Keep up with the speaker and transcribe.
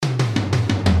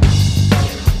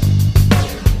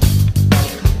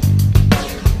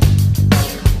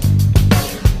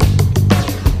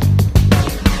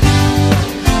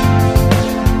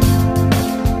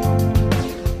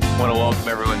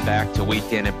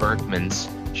Berkman's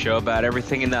show about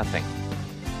everything and nothing.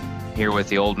 Here with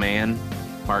the old man,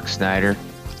 Mark Snyder.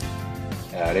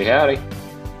 Howdy, howdy.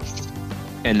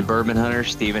 And the bourbon hunter,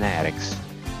 Stephen Haddix.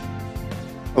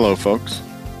 Hello, folks.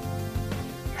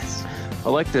 I'd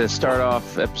like to start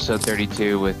off episode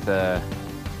 32 with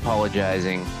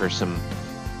apologizing for some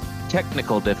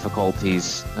technical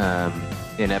difficulties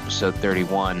in episode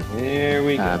 31. Here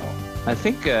we go. I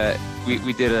think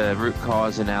we did a root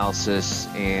cause analysis,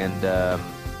 and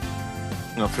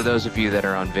for those of you that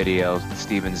are on video,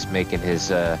 Stephen's making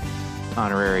his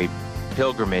honorary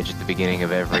pilgrimage at the beginning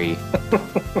of every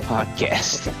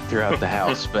podcast throughout the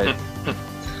house. But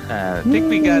I think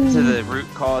we got to the root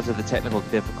cause of the technical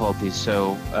difficulties.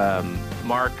 So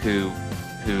Mark,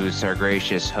 who's our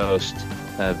gracious host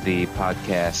of the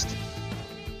podcast,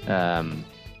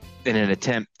 in an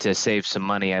attempt to save some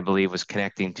money, I believe, was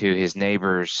connecting to his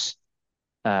neighbor's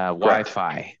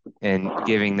Wi-Fi and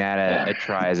giving that a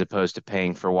try as opposed to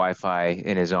paying for Wi-Fi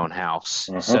in his own house.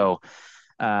 Uh-huh. So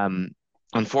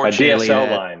unfortunately, a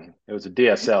DSL line. It was a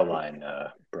DSL line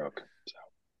broke.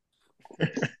 So.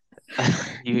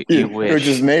 you wish. It was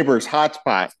his neighbor's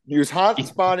hotspot. He was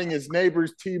hotspotting his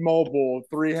neighbor's T-Mobile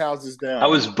 3 houses down. I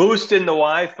was boosting the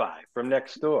Wi-Fi from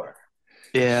next door.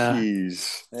 Yeah.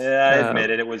 Jeez. Yeah, I admit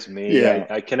it. It was me. Yeah.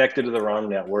 I connected to the wrong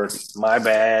network. My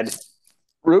bad.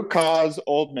 Root cause,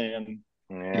 old man.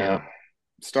 Yeah.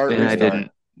 Start. And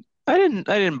I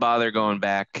didn't bother going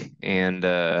back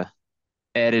and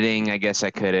editing. I guess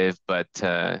I could have, but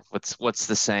what's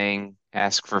the saying?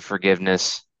 Ask for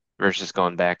forgiveness versus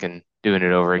going back and doing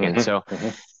it over again. So,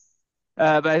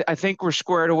 but I think we're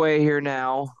squared away here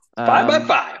now. 5 by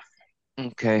 5.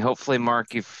 Okay, hopefully,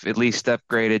 Mark, you've at least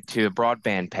upgraded to a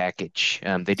broadband package.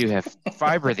 They do have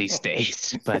fiber these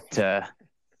days, but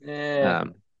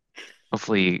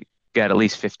hopefully you got at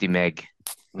least 50 meg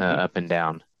up and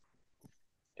down.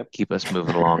 Yep. Keep us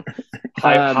moving along.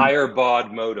 Higher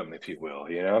baud modem, if you will,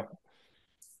 you know?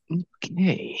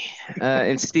 Okay.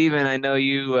 And Stephen, I know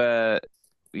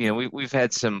we've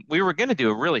had we were going to do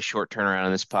a really short turnaround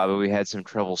on this pod, but we had some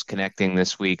troubles connecting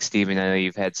this week. Stephen, I know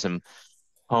you've had some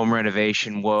home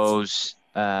renovation woes.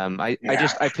 I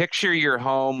picture your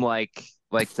home like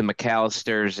the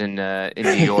McAllisters in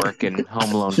New York and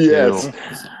Home Alone 2. Yes.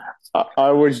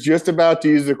 I was just about to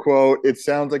use the quote. It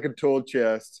sounds like a tool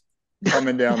chest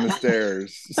coming down the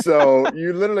stairs. So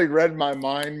you literally read my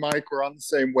mind, Mike. We're on the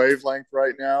same wavelength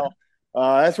right now.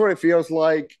 That's what it feels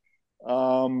like.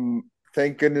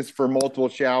 Thank goodness for multiple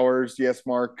showers. Yes,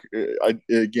 Mark.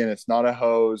 Again, it's not a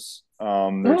hose.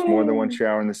 There's more than one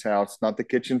shower in this house. Not the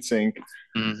kitchen sink.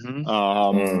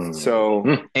 Mm-hmm.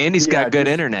 So and he's got good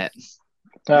internet.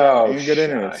 Good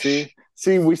internet.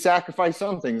 See, we sacrifice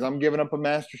some things. I'm giving up a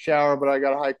master shower, but I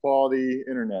got a high quality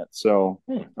internet. So,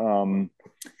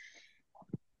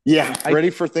 ready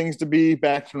for things to be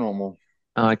back to normal.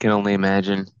 I can only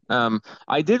imagine.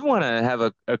 I did want to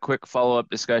have a quick follow-up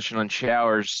discussion on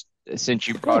showers since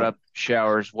you brought up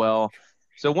showers. Well,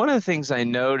 so one of the things I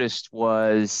noticed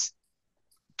was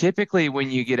typically when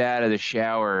you get out of the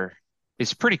shower,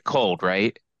 it's pretty cold,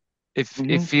 right? It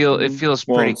feels pretty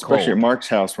cold. Especially at Mark's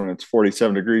house when it's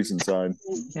 47 degrees inside.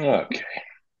 Okay.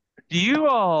 Do you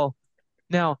all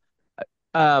now?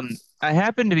 I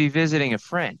happened to be visiting a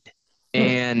friend,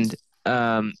 and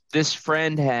this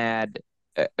friend had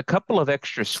a couple of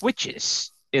extra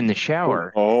switches in the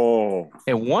shower. Oh.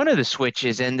 And one of the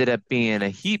switches ended up being a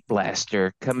heat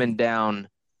blaster coming down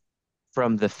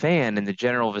from the fan in the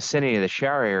general vicinity of the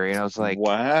shower area. And I was like,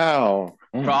 wow,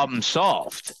 problem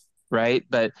solved, right?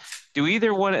 But do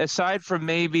either one, aside from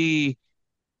maybe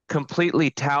completely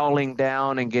toweling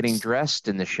down and getting dressed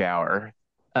in the shower,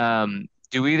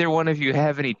 do either one of you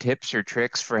have any tips or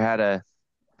tricks for how to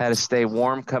stay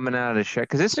warm coming out of the shower?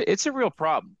 Because it's a real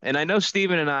problem. And I know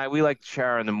Stephen and I, we like to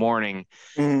shower in the morning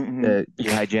to be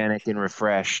hygienic and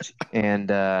refreshed. And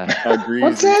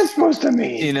what's that supposed to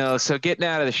mean? So getting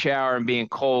out of the shower and being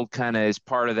cold kind of is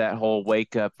part of that whole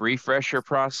wake up refresher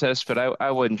process. But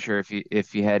I wasn't sure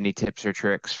if you had any tips or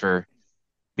tricks for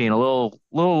being a little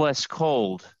less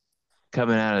cold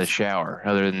coming out of the shower,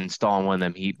 other than installing one of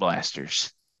them heat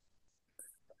blasters.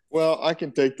 Well, I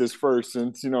can take this first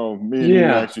since, me and you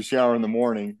actually shower in the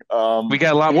morning. We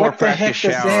got a lot more practice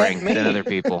showering than other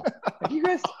people. You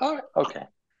guys are? Okay.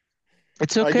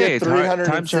 It's okay. I get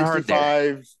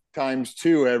 365 times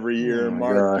 2 every year.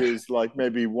 Mark is like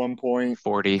maybe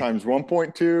 1.40 times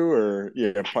 1.2 or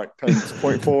times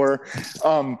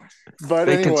 0.4. But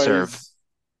they anyways, conserve.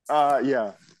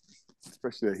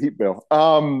 Especially the heat bill.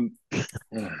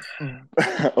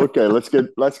 Okay, let's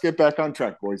get back on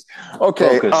track, boys.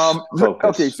 Okay. Focus.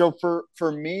 Okay, so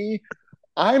for me,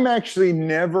 I'm actually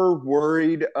never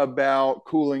worried about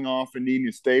cooling off and needing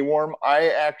to stay warm.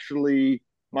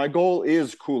 My goal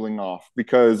is cooling off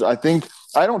because I think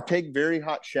I don't take very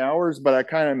hot showers, but I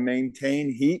kind of maintain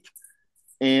heat.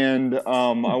 And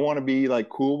I want to be like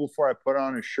cool before I put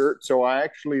on a shirt. So I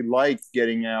actually like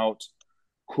getting out,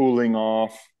 cooling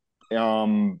off,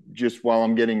 just while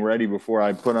I'm getting ready before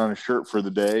I put on a shirt for the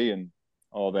day and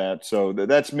all that. So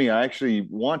that's me. I actually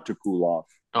want to cool off,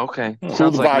 Okay.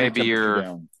 cool the body temperature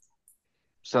down.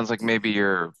 Sounds like maybe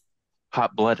you're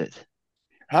hot-blooded.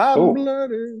 Hot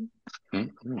blooded.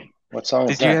 Mm-hmm. What song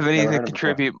is Did you that? have Never anything heard to it before.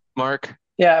 contribute, Mark?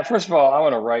 Yeah, first of all, I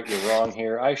want to right you wrong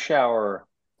here. I shower.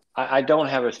 I don't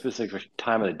have a specific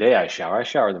time of the day I shower. I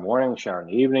shower in the morning, shower in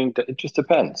the evening. It just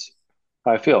depends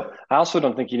how I feel. I also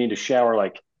don't think you need to shower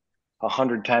like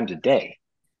 100 times a day.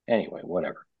 Anyway,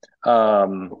 whatever.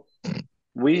 Um,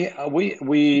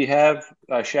 we have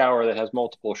a shower that has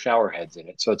multiple shower heads in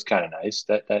it, so it's kind of nice.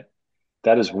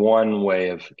 That is one way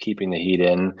of keeping the heat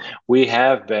in. We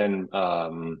have been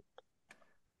our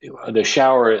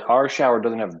shower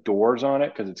doesn't have doors on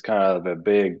it because it's kind of a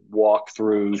big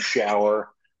walk-through shower.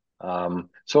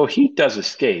 So heat does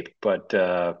escape, but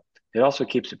it also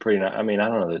keeps it pretty nice. I mean, I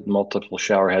don't know, the multiple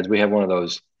shower heads. We have one of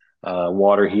those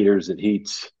water heaters that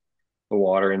heats the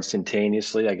water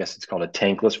instantaneously. I guess it's called a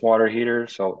tankless water heater.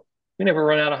 So we never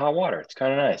run out of hot water. It's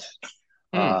kind of nice.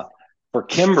 Hmm. Uh, for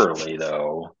Kimberly,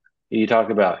 though, you talk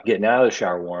about getting out of the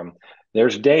shower warm.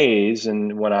 There's days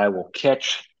and when I will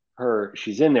catch her,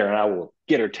 she's in there, and I will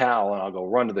get her towel and I'll go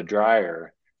run to the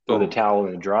dryer, throw the Oh. towel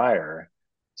in the dryer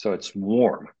so it's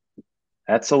warm.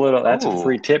 That's a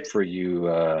free Oh. tip for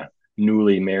you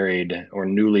newly married or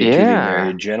newly to be Yeah.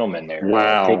 married gentlemen there.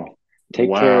 Wow.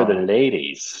 Take care of the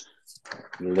ladies.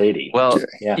 Lady. Well,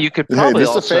 Yeah. you could Hey, probably this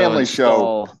is a also family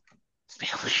show.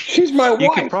 install. She's my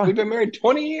You could wife. We've been married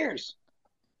 20 years.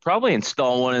 probably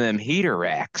install one of them heater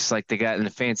racks like they got in the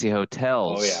fancy Oh yeah,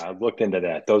 hotels. I've looked into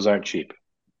that. Those aren't cheap.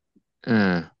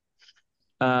 Uh,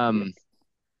 um,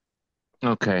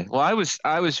 okay. Well,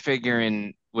 I was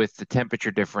figuring with the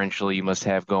temperature differential you must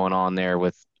have going on there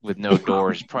with no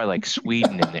doors, probably like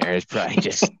Sweden in there. It's probably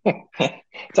just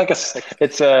It's like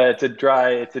it's a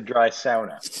dry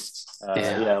sauna.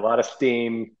 yeah. Yeah, a lot of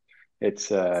steam.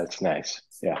 It's nice.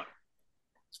 Yeah.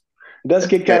 It does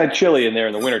get Hey, kind of chilly in there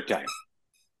in the wintertime.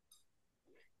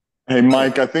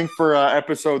 Mike, I think for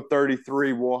episode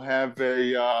 33, we'll have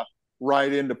a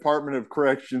write-in Department of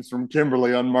Corrections from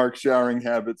Kimberly on Mark's showering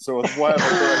habits. So if we'll have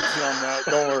a correction on that,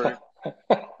 don't worry.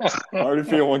 I already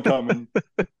feel one coming.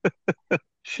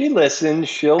 She listens.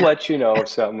 She'll let you know if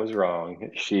something was wrong.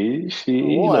 She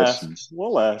We'll ask. listens.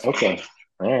 We'll ask. Okay.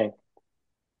 All right.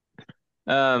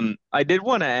 I did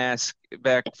want to ask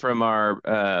back from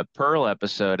our Pearl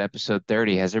episode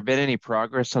 30, has there been any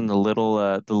progress on the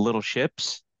little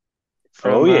ships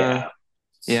Oh from yeah.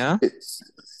 yeah? It's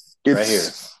Right here.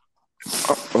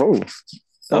 oh,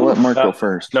 I'll let Mark go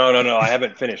first. No. I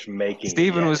haven't finished making it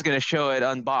Steven yet. was going to show it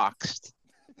unboxed.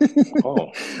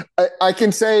 Oh. I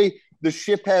can say the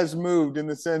ship has moved in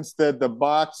the sense that the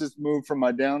box has moved from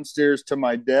my downstairs to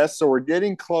my desk. So we're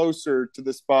getting closer to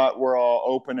the spot where I'll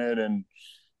open it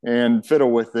and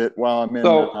fiddle with it while I'm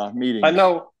in meetings. I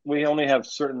know we only have a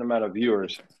certain amount of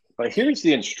viewers, but here's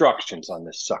the instructions on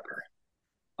this sucker.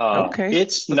 Okay.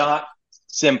 It's not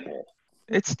simple.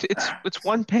 It's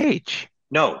one page.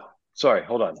 No, sorry,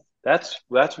 hold on. That's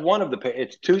one of the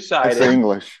it's two-sided. That's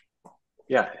English.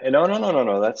 Yeah,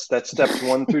 no. That's steps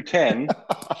 1 through 10,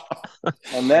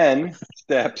 and then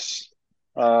steps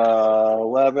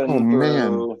 11 Oh, through. man.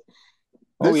 Oh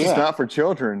This yeah. is not for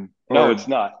children. No, it's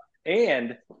not.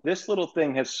 And this little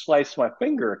thing has sliced my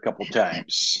finger a couple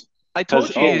times. I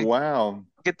told you Oh, wow.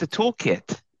 get the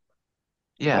toolkit.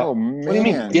 Yeah. Oh, man. What do you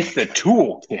mean? Get the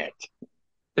toolkit.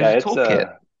 There's a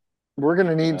toolkit. We're going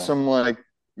to need some metal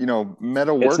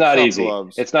It's not workshop easy.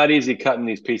 gloves. It's not easy cutting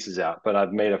these pieces out, but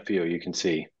I've made a few. You can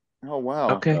see. Oh,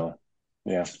 wow. Okay. So,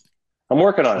 yeah. I'm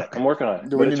working on it.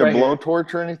 Do we need a right here.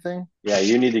 blowtorch or anything? Yeah,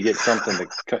 you need to get something to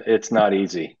cut. It's not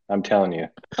easy. I'm telling you.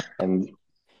 And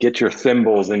get your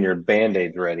thimbles and your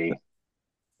band-aids ready.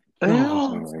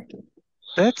 Well,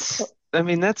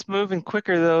 that's moving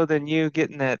quicker though than you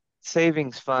getting that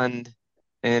savings fund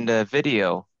and a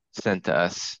video sent to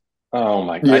us. Oh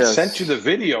my! Yes. I sent you the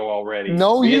video already.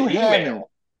 No, via you email. haven't.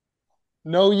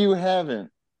 No, you haven't.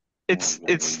 It's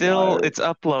still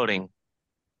uploading.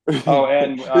 Oh,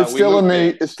 and it's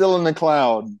still in the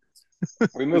cloud.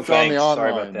 We moved It's on the banks.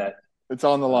 Sorry online. about that. It's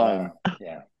on the line.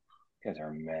 Yeah, you guys are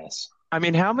a mess. I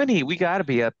mean, how many? We got to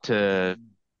be up to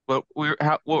what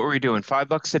were we doing?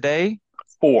 $5 a day?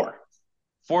 4.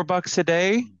 $4 a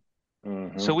day?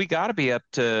 Mm-hmm. So we got to be up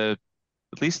to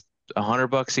at least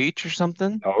 $100 each or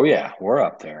something. Oh yeah, we're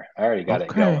up there. I already got it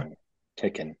Okay. going,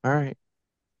 ticking. All right.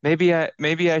 Maybe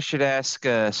I should ask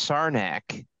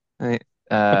Sarnak uh,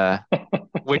 uh,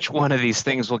 which one of these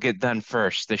things will get done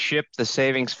first, the ship, the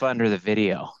savings fund, or the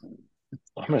video.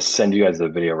 I'm gonna send you guys the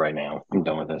video right now. I'm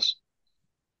done with this.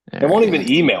 All It won't right. even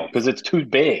email because it's too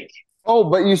big. Oh,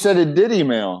 but you said it did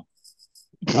email.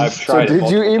 I've So tried it did you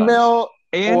multiple times. email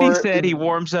And he or said he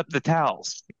warms up the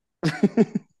towels.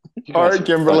 You all guys right,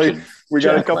 are a bunch Kimberly, of we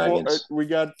got a couple. jackwagons. We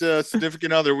got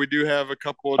significant other. We do have a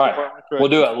couple of All right, department we'll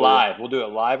do questions it for you. live. We'll do it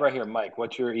live right here. Mike,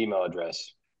 what's your email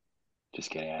address? Just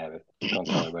kidding. I have it. Don't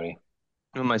tell everybody.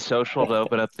 On my social to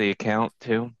open up the account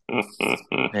too.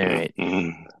 All right.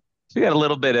 So we got a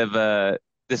little bit of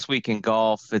this week in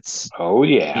golf. It's, Oh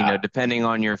yeah, depending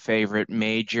on your favorite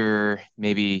major,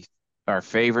 maybe our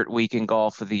favorite week in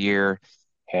golf of the year.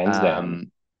 hands down.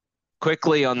 Um,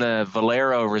 quickly on the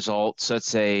Valero results, let's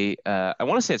say I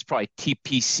want to say it's probably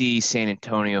TPC San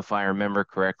Antonio if I remember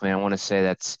correctly. I want to say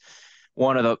that's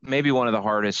maybe one of the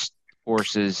hardest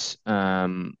courses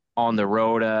on the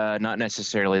road. Not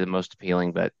necessarily the most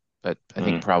appealing, but I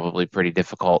think Mm. probably pretty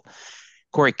difficult.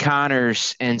 Corey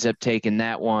Connors ends up taking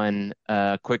that one.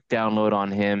 Quick download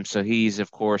on him. So he's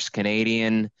of course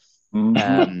Canadian. Mhm.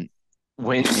 Um,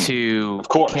 went to Of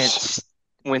course. Kent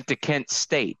went to Kent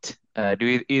State.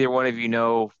 Do either one of you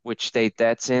know which state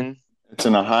that's in? It's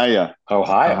in Ohio.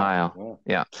 Ohio. Ohio.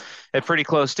 Yeah. Yeah, they're pretty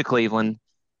close to Cleveland.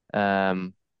 I think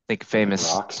a Big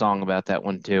famous rock. song about that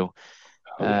one too.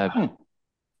 Oh yeah. Uh, Hmm.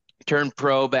 turned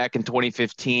pro back in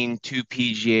 2015, two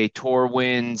PGA Tour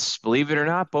wins. Believe it or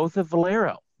not, both of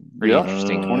Valero. Pretty Yep.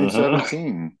 interesting. Mhm.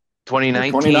 2017 or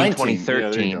 2019, 2019. Yeah, there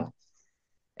you 2013. go.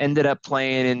 Ended up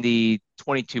playing in the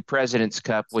 22 President's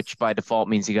Cup, which by default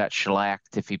means he got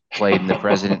shellacked if he played in the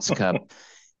President's Cup.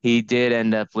 He did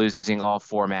end up losing all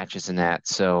four matches in that,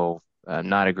 so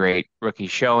not a great rookie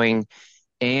showing.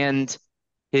 And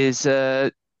his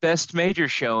best major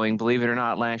showing, believe it or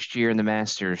not, last year in the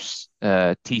Masters,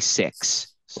 T6.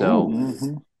 So Ooh.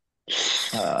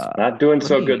 Mhm. Not doing let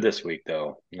so good me, this week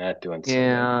though. Not doing so good.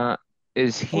 yeah,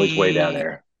 is Oh, he's way down he,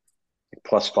 there.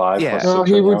 Plus five, yeah. plus No,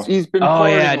 six right now. he's been Oh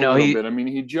yeah, partying a no, little bit. I mean,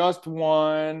 he just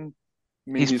won.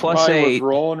 I mean, he's he's plus probably was eight.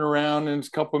 rolling around in his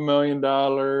couple $1 million.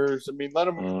 I mean, let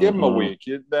him give him a Hmm. week.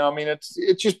 I mean, it's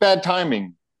just bad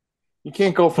timing. You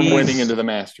can't go from winning He's into the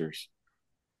Masters.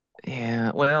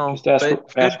 Yeah, well, Just ask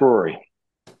but ask Rory.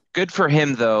 good for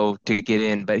him though to get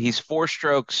in, but he's four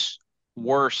strokes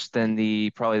worse than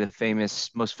the probably the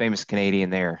most famous Canadian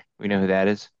there. We know who that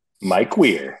is? Mike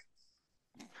Weir.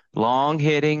 Long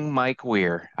hitting Mike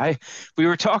Weir. We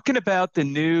were talking about the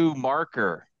new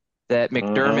marker, that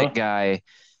McDermott Hmm. guy,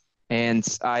 and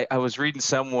I was reading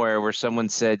somewhere where someone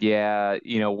said, yeah,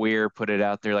 Weir put it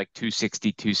out there like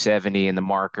 260, 270, and the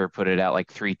marker put it out like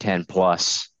 310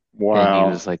 plus. And he Wow.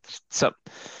 was like,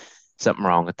 something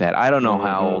wrong with that. I don't know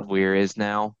how Hmm. old Weir is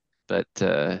now, but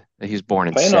he was born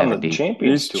in Playing on the 70.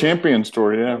 Champions He's Tour. champion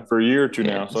story, yeah, Yeah. for a year or two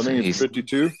Yeah, now. So I so think it's he's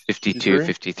 52, 52, 53.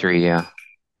 53. Yeah.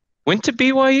 Went to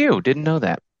BYU. Didn't know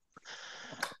that.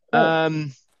 Oh,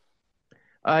 Um,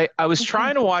 I was okay.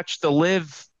 trying to watch the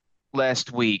Live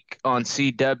last week on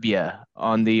CW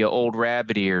on the old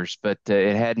rabbit ears, but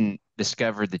it hadn't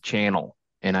discovered the channel,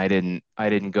 and I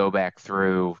didn't go back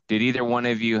through. Did either one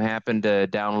of you happen to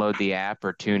download the app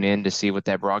or tune in to see what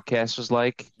that broadcast was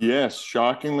like? Yes,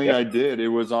 shockingly, I Yep. did. It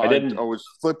was I I didn't. was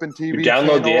flipping You TV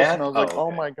download the channels, and I app? was like, Oh, "Oh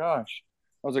okay. my gosh!"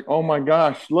 I was like, "Oh my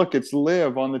gosh! Look, it's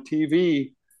live on the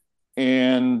TV."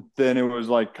 And then it was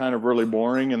like kind of really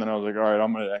boring. And then I was like, "All right,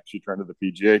 I'm going to actually turn to the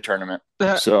PGA tournament."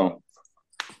 So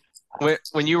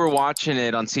When you were watching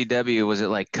it on CW, was it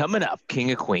like coming up,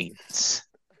 King of Queens?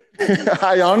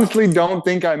 I honestly don't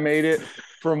think I made it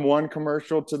from one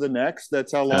commercial to the next.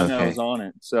 That's how long I was Okay. on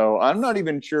it. So I'm not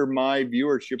even sure my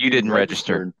viewership You even didn't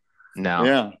register. registered. No,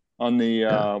 Yeah. On the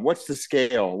no. what's the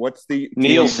scale? What's the TV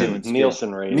Nielsen. viewing scale?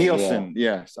 Nielsen rating. Yeah. Nielsen,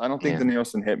 yes. I don't think the Yeah.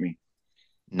 Nielsen hit me.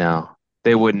 No.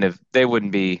 They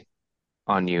wouldn't be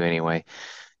on you anyway.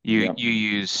 You Yeah. you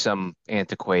use some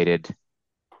antiquated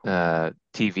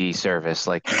TV service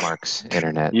like Mark's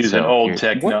Internet. Using So old you're What?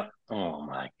 techno. Oh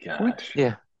my What? gosh.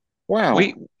 yeah. We Wow.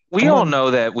 we I'm all gonna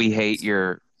know that we hate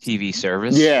your TV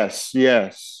service. Yes,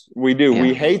 yes, we do. Yeah.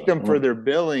 We hate them for Mhm.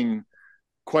 their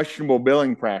questionable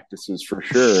billing practices for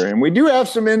sure. And we do have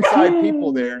some inside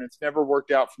people there, and it's never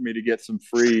worked out for me to get some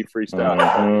free stuff.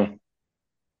 Mhm.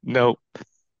 Nope.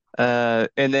 And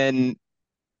then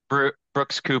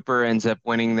Brooks Cooper ends up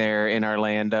winning there in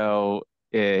Orlando.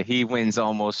 He wins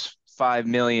almost $5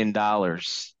 million,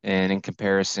 and in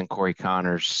comparison, Corey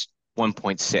Connors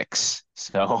 1.6.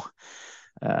 So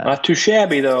Not too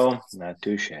shabby though. Not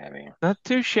too shabby. Not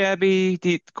too shabby.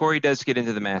 Corey does get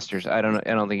into the Masters. I don't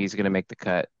think he's going to make the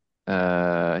cut.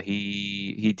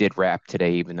 He did wrap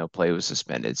today, even though play was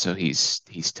suspended, so he's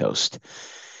toast.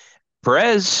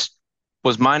 Perez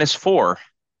was -4.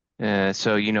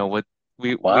 So you know what we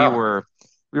we Wow. were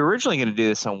we were originally going to do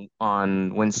this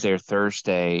on Wednesday or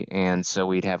Thursday, and so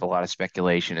we'd have a lot of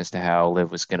speculation as to how Liv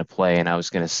was going to play, and I was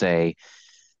going to say,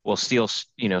 well, Steel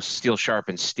Sharp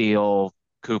and Steel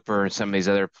Cooper and some of these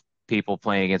other people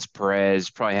playing against Perez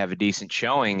probably have a decent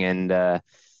showing, and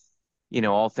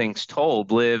all things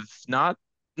told, Liv not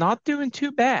doing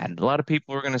too bad. A lot of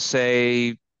people are going to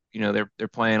say, they're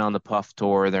playing on the Puff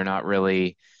Tour, they're not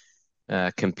really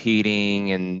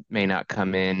competing and may not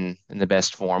come in the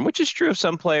best form, which is true of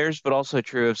some players, but also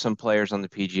true of some players on the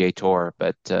PGA Tour.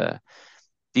 But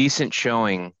decent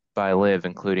showing by Liv,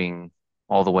 including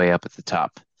all the way up at the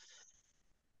top.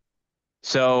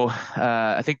 So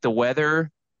I think the weather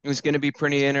is going to be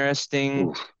pretty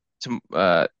interesting.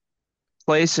 Oof.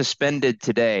 Play suspended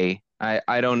today.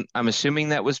 I'm assuming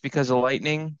that was because of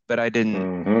lightning, but I didn't.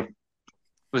 Mm-hmm.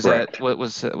 Was Correct. that what it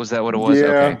was? Yeah,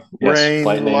 Okay. Yes, rain,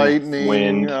 lightning,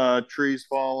 wind. trees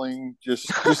falling, just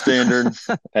standard.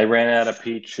 They ran out of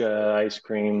peach ice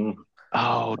cream.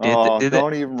 Oh, Oh, did it?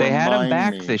 don't even They had him remind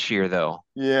back me. this year though.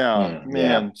 Yeah, Yeah.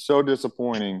 man, so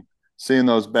disappointing seeing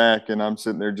those back, and I'm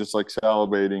sitting there just like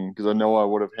salivating because I know I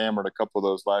would have hammered a couple of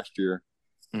those last year,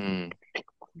 Mm.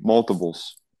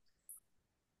 multiples.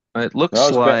 It That looks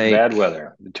was bad like,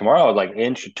 weather. Tomorrow, like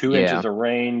two yeah. inches of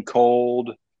rain, cold,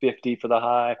 50 for the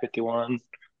high, 51.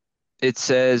 It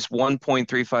says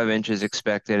 1.35 inches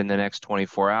expected in the next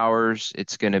 24 hours.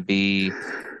 It's gonna be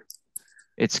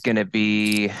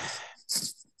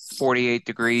 48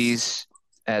 degrees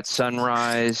at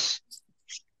sunrise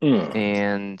Mm.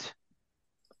 and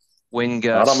wind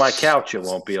Out on my gusts couch, it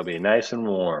won't be. It'll be nice and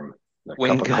warm. A cup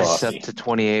wind of gusts up coffee. to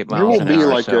 28 It miles will an be hour.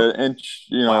 like So an inch,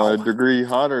 a Wow. degree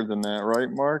hotter than that, right,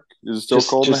 Mark? Is it still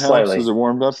cold in the Just house? Is slightly, it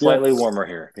warmed up yet? slightly warmer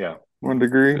here. Yeah. 1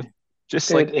 degree? just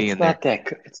like Dude, being there.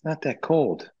 it's not that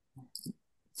cold.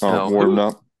 Oh, Oh, warmed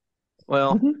up.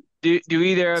 well, Mhm. do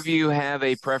either of you have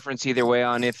a preference either way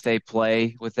on if they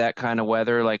play with that kind of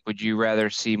weather? Like, would you rather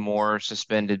see more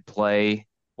suspended play,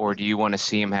 or do you want to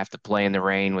see them have to play in the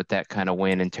rain with that kind of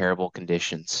wind and terrible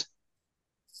conditions?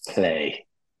 Play.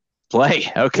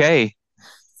 Play, okay.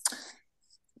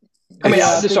 I mean,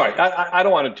 Yeah, I think sorry, I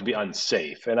don't want it to be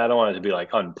unsafe, and I don't want it to be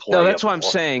like No, that's what I'm unplayable.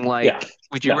 saying. Yeah. Like,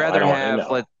 would you No, I rather don't want to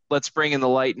have know. let's bring in the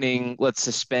Lightning, let's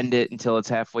suspend it until it's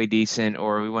halfway decent,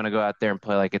 or we want to go out there and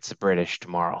play like it's the British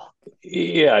tomorrow?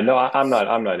 Yeah, no, I'm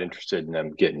not interested in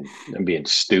them being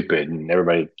stupid and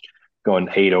everybody going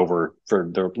 8 over for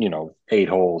the 8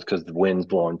 holes because the wind's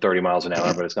blowing 30 miles an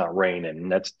hour, but it's not raining.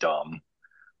 That's dumb.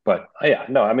 But yeah,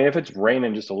 no, I mean if it's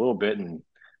raining just a little bit and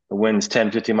the wind's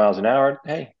 10, 15 miles an hour,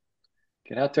 hey,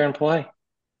 get out there and play.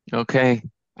 Okay.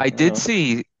 I You did know?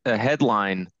 see a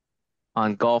headline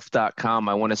on golf.com.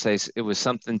 I want to say it was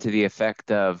something to the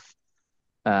effect of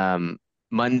um,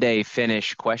 Monday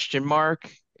finish question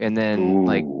mark, and then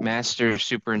like Ooh, master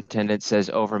superintendent says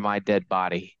over my dead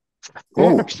body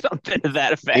or ooh. something to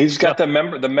that effect. He's So got the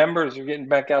members are getting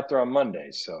back out there on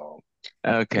Monday, so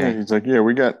yeah, okay, he's like, yeah,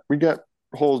 we got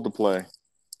holes to play.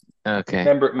 okay.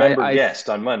 member guest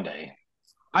on Monday.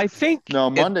 I think No,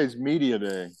 Monday's media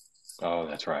day. Oh,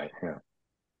 that's right. Yeah.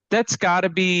 that's got to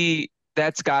be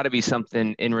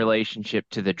something in relationship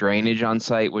to the drainage on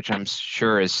site, which I'm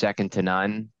sure is second to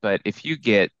none. But if you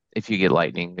get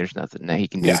lightning, there's nothing that he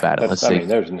can do Yeah, about it that's unless I they've mean,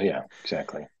 there's yeah,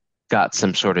 exactly. got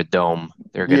some sort of dome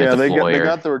they're going to Yeah, they got deploy they or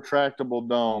got the retractable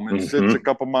dome. It sits a Hmm.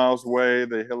 couple miles away.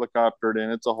 They helicoptered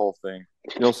in. It's a whole thing.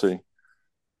 You'll see.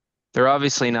 they're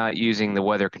obviously not using the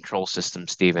weather control system,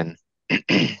 Stephen,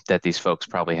 that these folks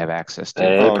probably have access to.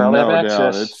 They Oh, probably have no doubt.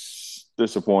 access. It's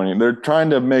disappointing. They're trying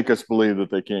to make us believe that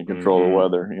they can't control the Hmm.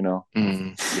 weather. Mm.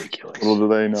 Little Ridiculous. do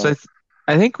they So know.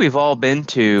 I think we've all been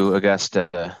to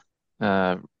Augusta,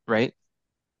 right?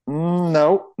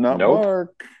 No, not Nope.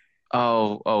 Mark.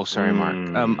 Oh, sorry, Mark.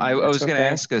 I That's was going to okay.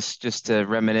 ask us just to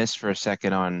reminisce for a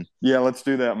second on Yeah, let's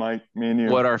do that, Mike. Me and you.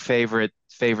 what our favorite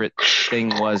thing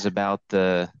was about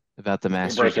the You're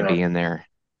Masters breaking and up. being there.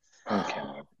 Okay.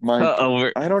 Mike, Uh-oh,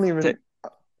 we're I don't te even.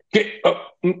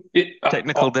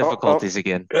 technical difficulties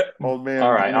again. Old All man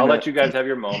right, I'll let internet. you guys have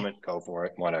your moment. Go for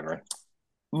it. Whatever.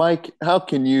 Mike, how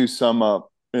can you sum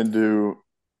up and do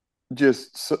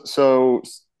just so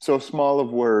small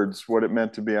of words what it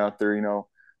meant to be out there?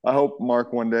 I hope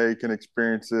Mark one day can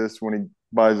experience this when he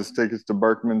buys his tickets to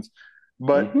Berkman's.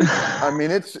 But Hmm. I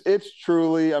mean, it's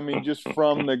truly, I mean, just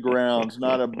from the grounds,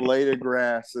 not a blade of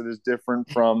grass that is different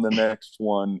from the next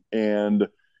one. And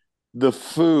the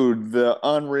food, the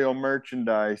unreal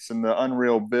merchandise, and the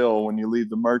unreal bill when you leave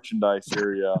the merchandise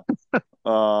area.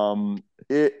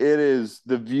 It is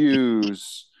the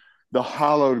views, the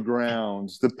hallowed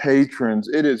grounds, the patrons.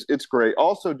 It's great.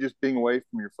 Also, just being away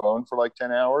from your phone for like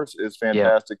 10 hours is Yep.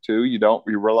 fantastic too. You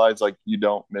realize like you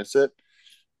don't miss it.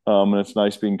 And it's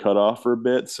nice being cut off for a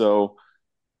bit. So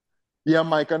yeah,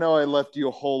 Mike, I know I left you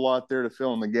a whole lot there to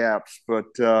fill in the gaps, but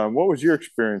what was your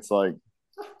experience like?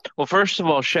 Well, first of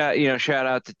all, shout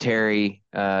out to Terry,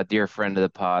 dear friend of the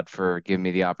pod, for giving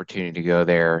me the opportunity to go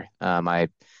there. I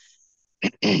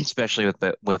especially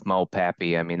with my old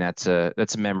pappy. I mean, that's a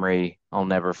memory I'll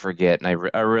never forget, and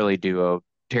I really do owe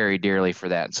Terry dearly for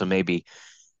that. And so maybe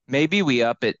we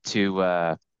up it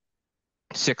to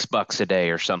 $6 a day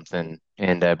or something,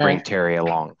 and bring Terry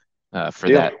along Deal. for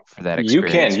that You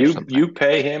can. experience or something. You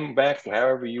pay him back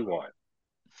however you want.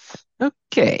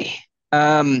 Okay.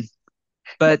 Um,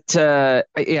 but yeah,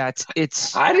 I didn't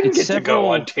it's get to go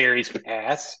on several Terry's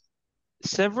pass.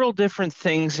 several different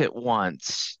things at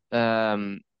once.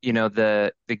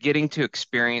 The getting to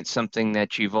experience something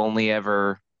that you've only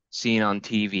ever seen on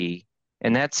TV,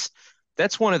 and that's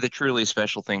one of the truly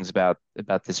special things about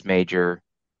this major,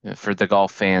 for the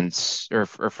golf fans, or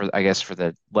for, I guess, for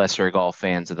the lesser golf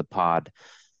fans of the pod.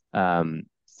 Um,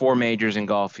 4 majors in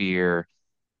golf a year.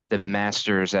 The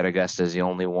Masters at Augusta is the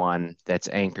only one that's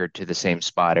anchored to the same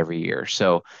spot every year.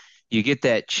 So you get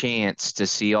that chance to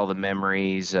see all the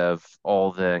memories of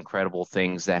all the incredible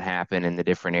things that happen in the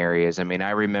different areas. I mean, I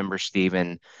remember,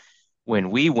 Stephen, when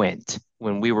we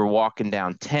were walking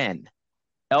down 10,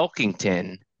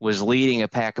 Elkington was leading a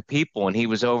pack of people, and he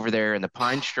was over there in the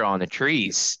pine straw in the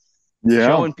trees Yeah,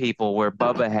 showing people where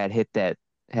Bubba had hit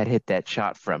that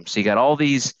shot from. So you got all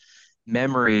these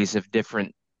memories of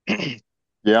different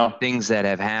yeah, things that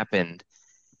have happened,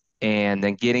 and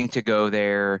then getting to go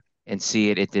there and see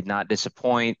it, it did not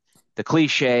disappoint. The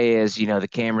cliche is, the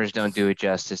cameras don't do it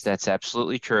justice. That's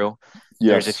absolutely true.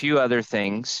 There's a yes, few other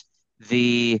things.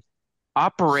 The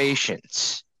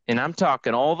operations, and I'm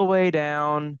talking all the way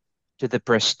down to the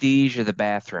prestige of the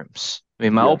bathrooms. I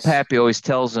mean, my old yes, pappy always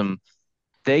tells them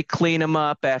they clean them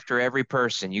up after every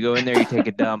person. You go in there, you take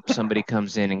a dump, somebody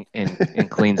comes in and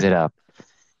cleans it up.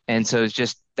 And so it's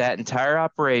just that entire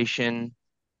operation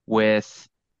with,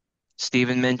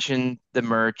 Steven mentioned the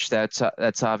merch. That's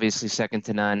obviously second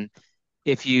to none.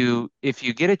 If you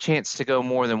get a chance to go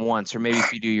more than once, or maybe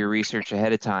if you do your research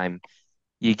ahead of time,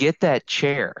 you get that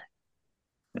chair.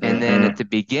 And then at Hmm. the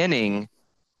beginning,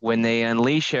 when they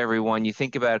unleash everyone, you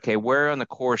think about, okay, where on the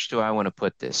course do I want to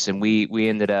put this? And we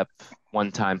ended up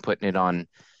one time putting it on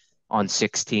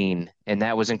 16, and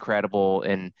that was incredible.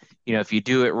 And if you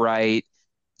do it right,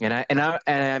 and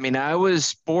I mean, I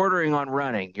was bordering on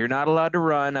running. You're not allowed to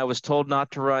run. I was told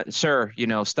not to run, sir.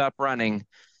 Stop running,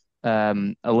 a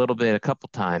little bit, a couple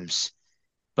times.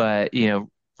 But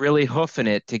really hoofing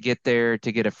it to get there,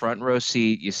 to get a front row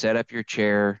seat. You set up your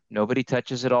chair. Nobody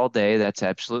touches it all day. That's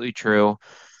absolutely true.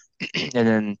 And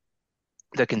then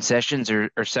the concessions are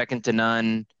second to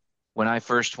none. When I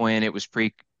first went, it was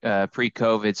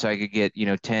pre-COVID, so I could get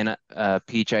 10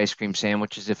 peach ice cream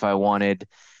sandwiches if I wanted.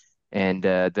 And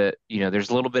there's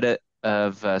a little bit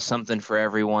of something for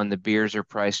everyone. The beers are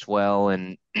priced well,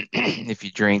 and if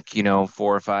you drink 4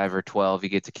 or 5 or 12, you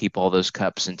get to keep all those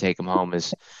cups and take them home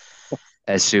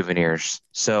as souvenirs.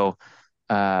 So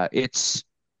it's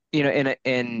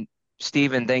and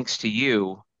Stephen, thanks to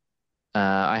you,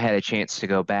 I had a chance to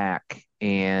go back,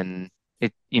 and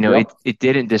it you know Yep. it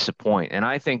didn't disappoint. And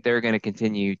I think they're going to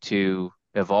continue to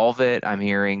evolve it. I'm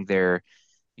hearing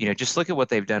just look at what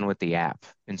they've done with the app.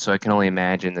 And so I can only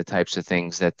imagine the types of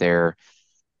things that they're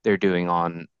doing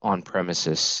on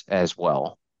premises as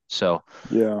well. So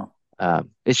yeah.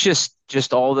 it's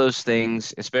just all those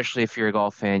things, especially if you're a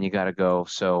golf fan, you got to go.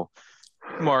 So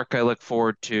Mark, I look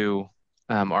forward to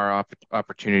our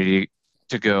opportunity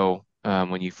to go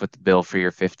when you foot the bill for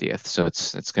your 50th. So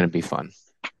it's going to be fun.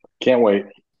 Can't wait.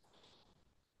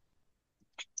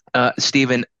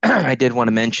 Stephen, I did want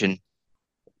to mention,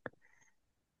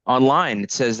 online,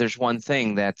 it says there's one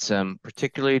thing that's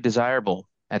particularly desirable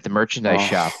at the merchandise Oh,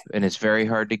 shop, and it's very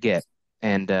hard to get.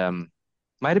 And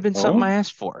might have been something I Oh,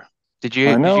 asked for. I Did you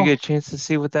get a know. chance to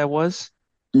see what that was?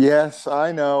 Yes,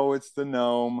 I know. It's the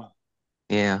gnome.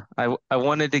 Yeah, I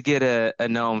wanted to get a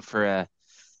gnome for a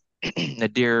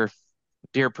dear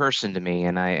person to me,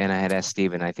 and I had asked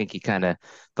Steven. I think he kind of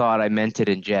thought I meant it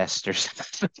in jest or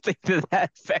something to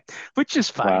that effect, which is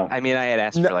fine. wow. I mean, I had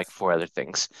asked No, for like 4 other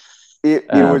things. It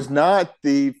was not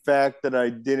the fact that I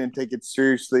didn't take it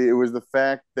seriously. It was the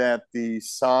fact that the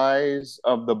size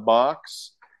of the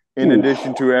box, in Ooh,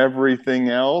 addition to everything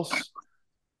else,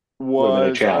 would have been a I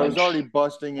was challenge. already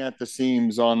busting at the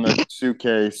seams on the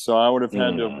suitcase, so I would have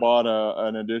had to have Mm. bought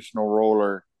an additional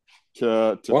roller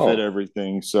to fit Whoa,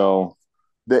 everything. So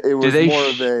it Do was they more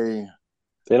of sh a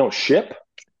they don't ship?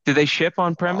 do they ship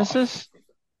on oh, premises?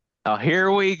 Oh,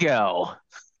 here we go.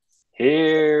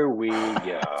 Here we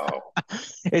go.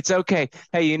 It's okay.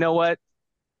 Hey, you know what?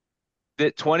 The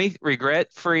 20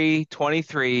 regret-free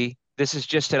 23. This is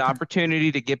just an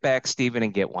opportunity to get back Steven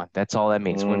and get one. That's all that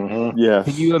means. When Hmm. can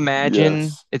you yes, imagine?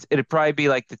 yes, It'd probably be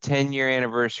like the 10-year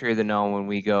anniversary of the Gnome when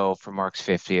we go for Mark's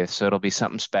 50th. So it'll be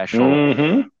something special.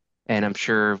 Hmm. And I'm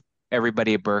sure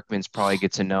everybody at Berkman's probably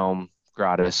gets a Gnome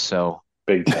gratis. So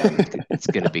Big time. it's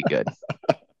gonna be good.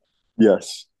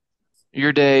 yes.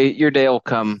 Your day will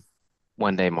come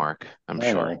one day, Mark, I'm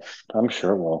I sure. know. I'm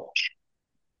sure we'll.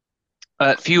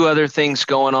 A few other things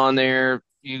going on there.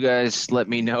 You guys let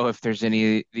me know if there's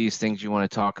any of these things you want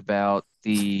to talk about.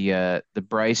 The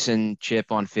Bryson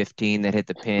chip on 15 that hit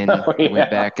the pin Oh, and yeah. went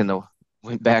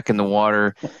back in the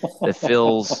water. The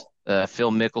Phil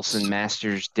Mickelson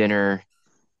Masters dinner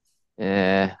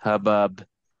hubbub.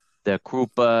 The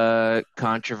Krupa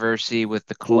controversy with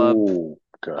the club Ooh,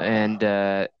 God. and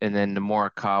then the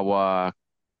Morikawa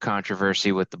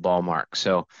controversy with the ball mark.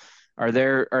 So, are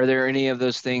there any of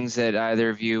those things that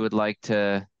either of you would like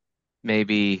to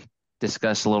maybe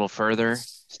discuss a little further,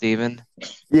 Stephen?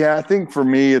 Yeah, I think for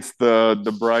me it's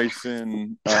the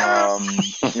Bryson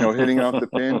hitting off the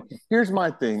pin. Here's my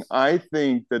thing. I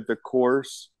think that the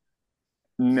course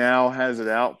now has it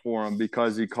out for him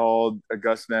because he called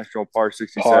Augusta National Park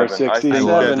Par 67. I I think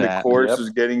love that the 67. that. course Yep. is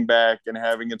getting back and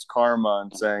having its karma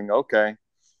and saying, okay,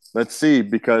 let's see.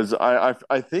 Because I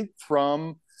think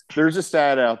from there's a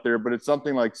stat out there, but it's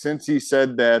something like since he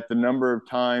said that the number of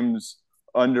times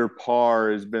under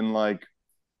par has been like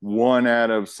one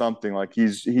out of something. Like he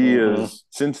Hmm. is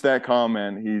since that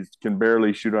comment, he can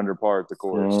barely shoot under par at the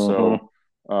course. So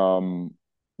Hmm. um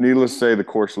needless to say, the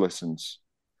course listens.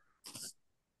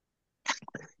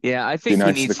 Yeah, I Be think he nice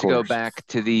to the needs to go course. back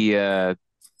to the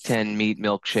 10 meat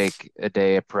milkshake a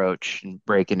day approach and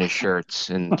breaking his shirts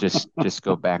and just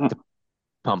go back to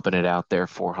pumping it out there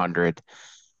 400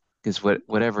 because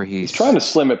whatever He's trying he's to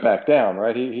slim it back down,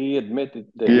 right? He admitted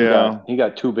that Yeah. he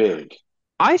got too big,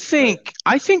 right?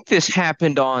 I think this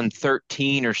happened on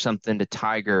 13 or something to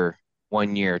Tiger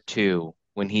one year too,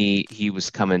 when he was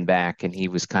coming back and he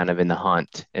was kind of in the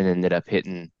hunt and ended up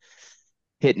hitting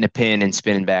a pin and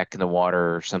spinning back in the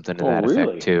water or something to Oh, that effect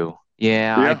really? too.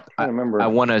 Yeah, Yeah. I I remember.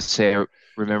 want to say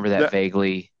remember that That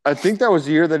vaguely. I think that was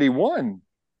the year that he won.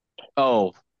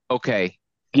 Oh, okay.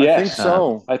 I think Yes, Uh,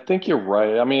 so. I think you're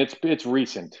right. I mean, it's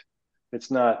recent. It's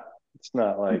not it's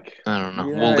not like I don't know.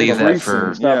 We'll Yeah, leave it's from that like recent.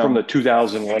 for it's not from Yeah. the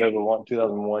 2000 whatever one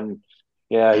 2001.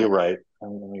 Yeah, you're right.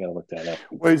 We gotta look that up.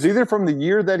 Well, it's either from the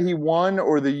year that he won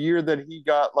or the year that he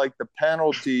got like the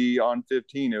penalty on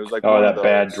 15. It was like Oh, one of that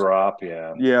bad those. drop.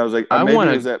 Yeah. Yeah, I was like, I maybe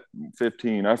want it was to at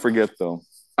 15. I forget though. It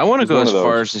I want to was go one as of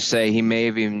far those. as to say he may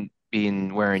have even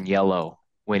been wearing yellow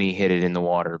when he hit it in the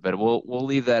water, but we'll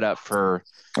leave that up for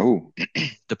Oh,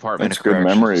 Department of that's good Corrections.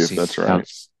 We'll memory if see that's how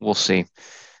right. we'll see.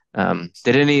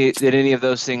 Did any of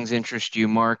those things interest you,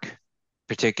 Mark,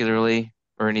 particularly,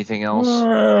 or anything else?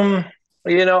 Um,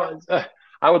 you know,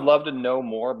 I would love to know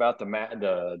more about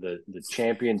the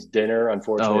champions dinner. Oh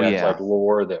Unfortunately, that's like yeah.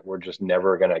 lore that we're just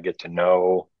never gonna get to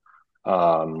know.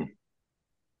 Um,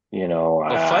 Well, I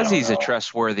don't Fuzzy's a know.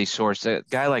 trustworthy source.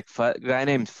 Guy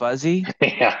named Fuzzy.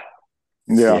 Yeah,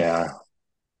 Yeah. yeah.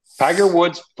 Tiger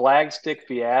Woods flagstick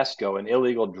fiasco and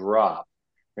illegal drop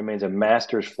remains a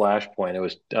Masters flashpoint. It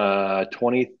was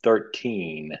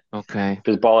 2013. Okay. If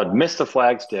his ball had missed the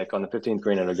flagstick on the 15th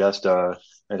green at Augusta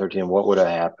 2013, what would have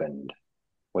happened?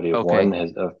 Would he have Okay. won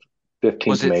his Was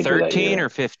 15th it major that 13 year? or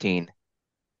 15?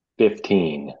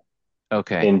 15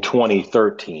 Okay. in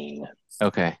 2013,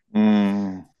 Okay.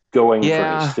 Mm, going for his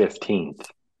Yeah. 15th.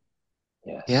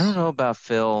 Yeah, I don't Yes. know about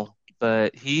Phil,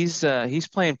 but he's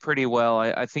playing pretty well.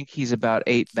 I think he's about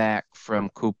eight back from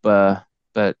Koopa,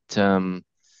 but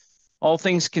all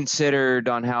things considered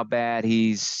on how bad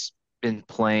he's been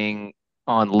playing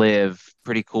on Live,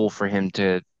 pretty cool for him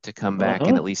to come back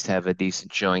and at Uh-huh. least have a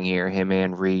decent showing here. Him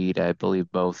and Reed, I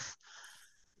believe both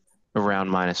around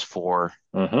 -4.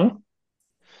 Uh-huh.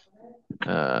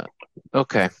 Uh,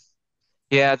 okay.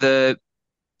 Yeah,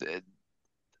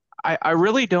 I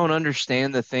really don't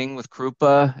understand the thing with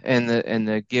Krupa and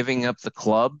the giving up the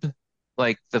club.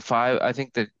 Like the five, I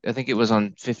think it was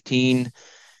on 15.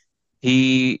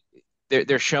 He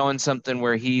they're showing something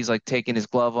where he's like taking his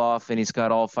glove off and he's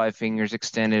got all five fingers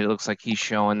extended. It looks like he's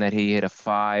showing that he hit a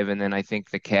five, and then I think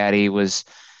the caddy was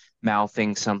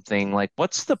mouthing something. Like,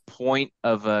 what's the point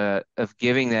of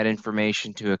giving that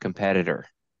information to a competitor?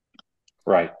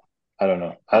 Right. I don't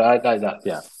know.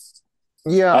 Yeah.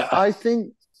 Yeah, I, I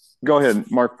think. Go ahead,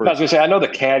 Mark. I was First. gonna say I know the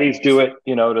caddies do it,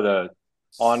 to the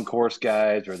on course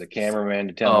guys or the cameraman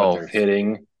to tell them what Oh, they're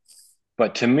hitting.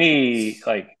 But to me,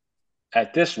 like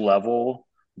at this level,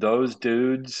 those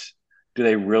dudes, do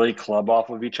they really club off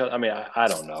of each other? I mean, I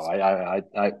don't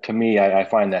know. To me, I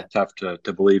find that tough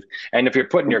to believe. And if you're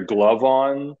putting your glove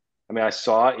on, I mean, I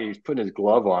saw it. He's putting his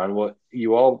glove on. Well,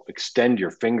 you all extend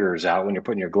your fingers out when you're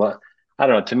putting your glove. I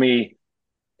don't know. To me,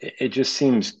 it just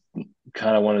seems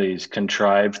kind of one of these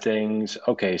contrived things.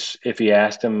 Okay, if he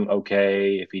asked him,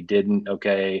 okay. If he didn't,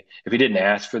 okay. If he didn't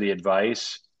ask for the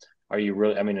advice, are you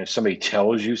really? I mean, if somebody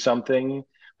tells you something,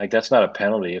 like that's not a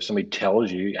penalty. If somebody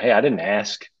tells you, hey, I didn't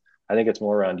ask. I think it's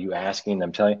more around you asking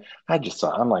them, telling. I just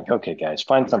thought, I'm like, okay, guys,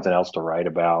 find something else to write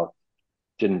about.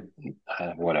 Didn't,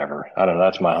 whatever. I don't know.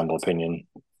 That's my humble opinion.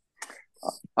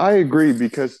 I agree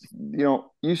because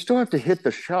you still have to hit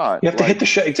the shot. You have to hit the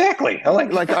shot. Exactly. I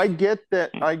Like I get that.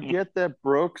 I get that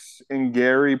Brooks and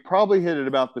Gary probably hit it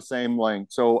about the same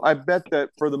length. So I bet that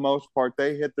for the most part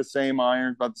they hit the same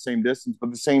iron about the same distance. But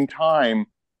at the same time,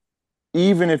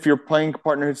 even if your playing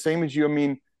partner is the same as you, I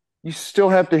mean, you still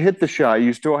have to hit the shot.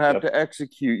 You still have Yep. to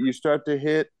execute. You still have to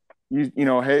hit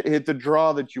the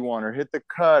draw that you want, or hit the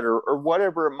cut, or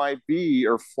whatever it might be,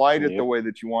 or flight it the Yep. way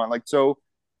that you want. Like so,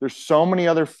 there's so many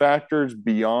other factors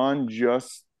beyond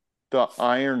just the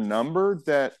iron number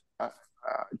that,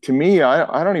 to me,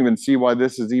 I don't even see why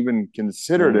this is even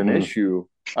considered an Mm-hmm. issue.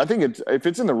 I think if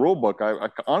it's in the rule book, I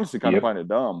honestly kind of Yep. find it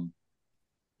dumb.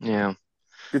 yeah.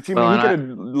 Because I Well, mean, he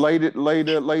and could have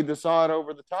laid the sod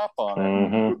over the top on it,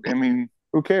 and Mm-hmm. I mean,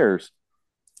 who cares?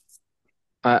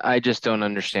 I just don't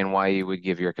understand why you would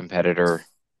give your competitor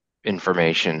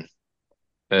information,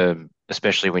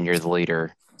 especially when you're the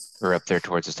leader or up there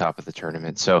towards the top of the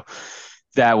tournament. So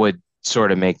that would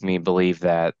sort of make me believe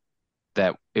that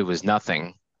it was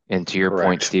nothing. And to your point,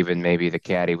 Correct. Stephen, maybe the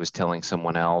caddy was telling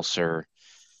someone else, or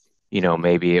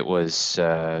maybe it was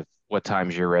what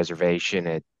time's your reservation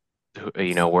at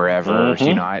wherever,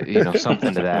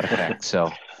 something to that Mm-hmm. effect.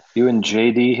 So, You and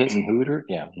JD hitting Hooter?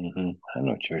 Yeah. Mm-hmm. I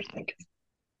know what you're thinking.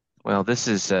 well, this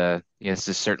is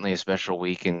certainly a special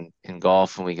week in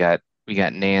golf, and we got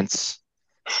Nance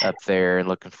up there and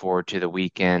looking forward to the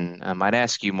weekend. I might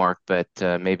ask you, Mark, but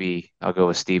maybe I'll go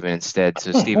with Steven instead.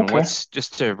 So, Oh, Steven, okay. what's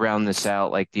just to round this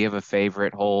out, like, do you have a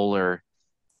favorite hole or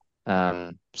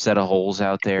set of holes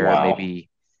out there? Wow.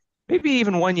 Maybe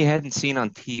even one you hadn't seen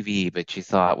on TV, but you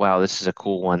thought, wow, this is a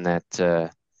cool one that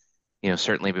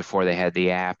certainly before they had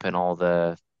the app and all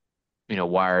the,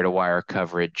 wire to wire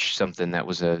coverage, something that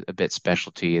was a bit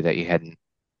special to you that you hadn't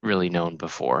really known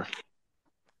before.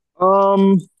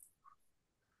 Um,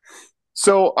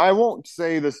 so I won't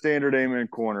say the standard amen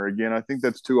corner again. I think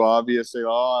that's too obvious. Say, oh,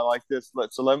 I like this.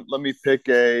 Let me pick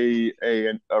a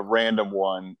random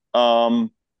one. I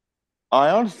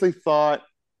honestly thought,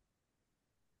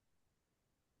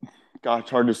 gosh,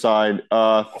 hard to decide. Three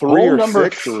Hole or number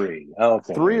six, three.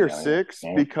 Okay. three or Yeah. six,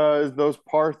 Yeah. because those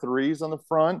par threes on the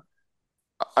front,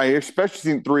 I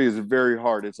especially think three is very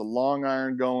hard. It's a long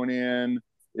iron going in,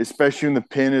 especially when the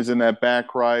pin is in that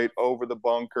back right over the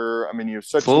bunker. I mean, you have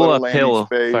such Full little landing uphill,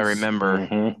 if I space. remember.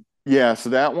 Mm-hmm. Yeah, so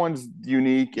that one's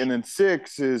unique. And then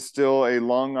six is still a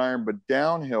long iron, but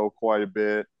downhill quite a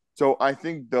bit. So I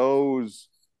think those,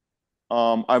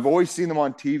 I've always seen them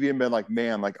on TV and been like,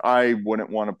 man, like I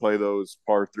wouldn't want to play those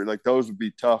par three. Like those would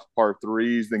be tough par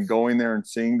threes. Then going there and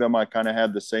seeing them, I kind of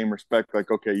had the same respect.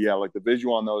 Like, okay, yeah, like the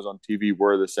visual on those on TV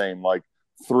were the same. Like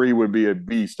three would be a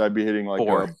beast. I'd be hitting like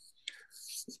Four.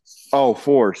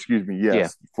 four, excuse me. Yeah.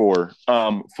 Yes, four.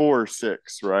 Four or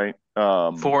six, right?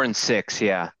 4 and 6,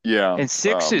 yeah. Yeah. And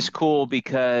six is cool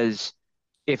because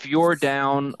if you're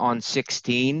down on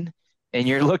 16 and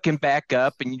you're looking back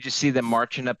up and you just see them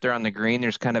marching up there on the green,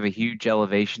 there's kind of a huge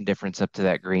elevation difference up to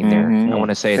that green there. I Mm-hmm.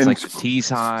 want to say it's And like the tee's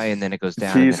high and then it goes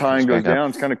down and tees then it high comes and goes back up. down.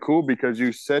 It's kind of cool because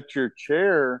you set your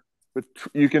chair, but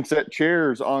you can set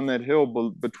chairs on that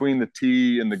hill between the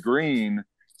tee and the green.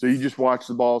 So you just watch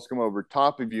the balls come over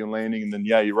top of you and landing, and then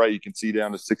yeah, you're right. You can see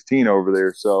down to 16 over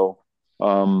there. So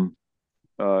um,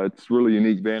 it's really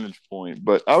unique vantage point.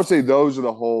 But I would say those are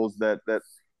the holes that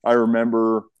I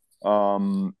remember,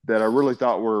 that I really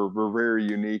thought were very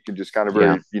unique and just kind of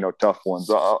Yeah. very tough ones.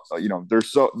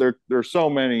 There's so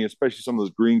many, especially some of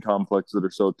those green complexes that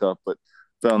are so tough. But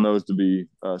found those to be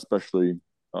especially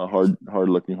hard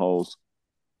looking holes.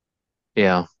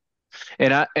 Yeah.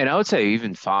 And I would say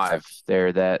even five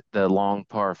there, that the long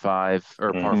par five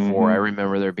or par Mm. four. I Mm-hmm.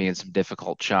 remember there being some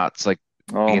difficult shots, like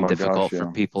Oh being my gosh, difficult for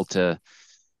yeah. people to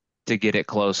get it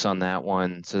close on that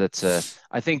one. So that's a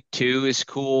I think two is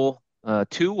cool.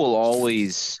 Two will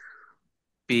always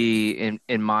be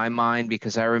in my mind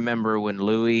because I remember when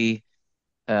Louis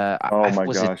Oh my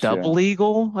was it gosh, yeah. double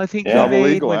eagle I think he Yeah. Double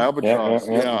made Eagle when Yeah. Yeah. Albatross.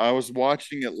 Yeah. Yeah, I was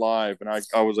watching it live and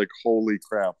I was like, holy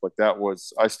crap. Like that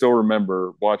was I still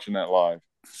remember watching that live.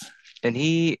 and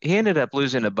he ended up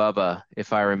losing to Bubba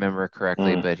if I remember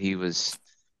correctly, Mm. but he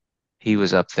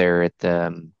was up there at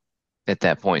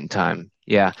that point in time.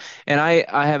 Yeah. And I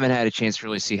haven't had a chance to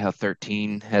really see how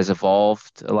 13 has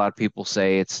evolved. A lot of people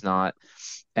say it's not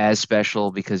as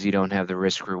special because you don't have the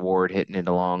risk reward hitting it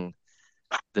along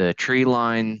the tree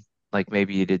line like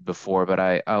maybe you did before, but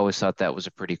I always thought that was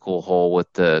a pretty cool hole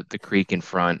with the creek in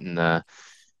front and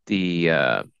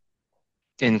the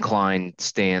incline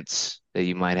stance that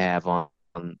you might have on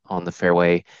the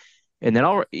fairway. And then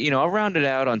I'll round it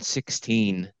out on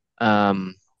 16.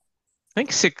 I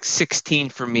think 16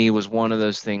 for me was one of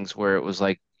those things where it was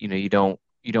like, you don't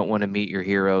want to meet your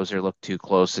heroes or look too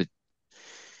close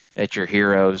at your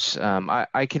heroes.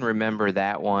 I can remember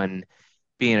that one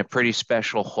being a pretty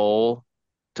special hole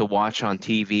to watch on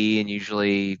TV, and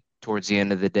usually towards the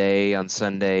end of the day on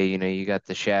Sunday, you got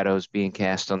the shadows being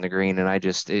cast on the green, and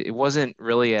it wasn't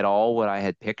really at all what I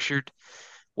had pictured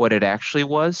what it actually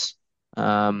was.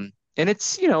 And it's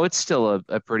still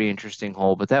a pretty interesting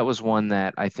hole, but that was one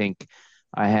that I think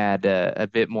I had a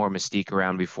bit more mystique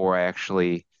around before I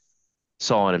actually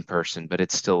saw it in person, but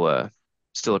it's still a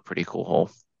pretty cool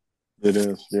hole. It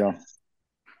is, yeah.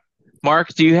 Mark,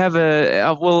 do you have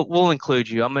we'll include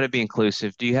you. I'm going to be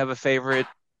inclusive. Do you have a favorite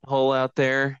hole out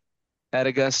there at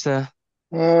Augusta?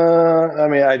 I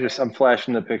mean, I'm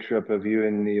flashing the picture up of you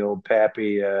and the old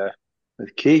Pappy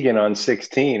with Keegan on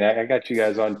 16. I got you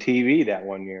guys on TV that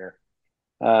one year.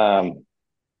 Um,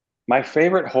 my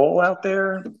favorite hole out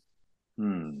there.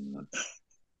 Hmm.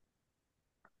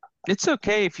 It's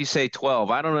okay if you say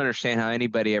 12. I don't understand how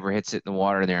anybody ever hits it in the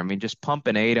water there. I mean, just pump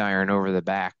an 8-iron over the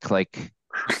back. Like,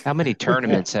 how many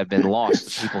tournaments have been lost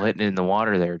to people hitting it in the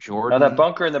water there? Now that Jordan,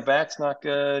 bunker in the back's not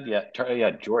good. Yeah, yeah,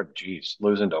 Jordan. Geez,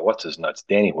 losing to what's his nuts,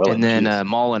 Danny and Willett. then Jeez.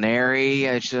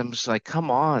 Molinari. I'm just like,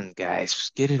 come on, guys,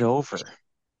 just get it over.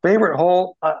 Favorite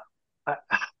hole. I,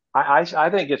 I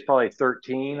think it's probably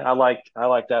 13. I like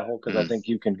that hole because I Mm. think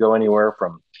you can go anywhere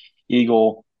from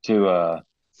eagle to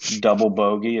double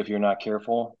bogey if you're not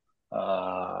careful.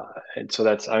 And so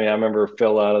that's. I mean, I remember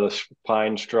Phil out of the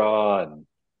pine straw, and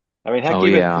I mean, heck, Oh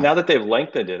even yeah, now that they've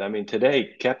lengthened it. I mean,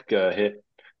 today Kepka hit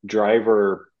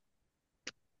driver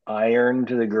iron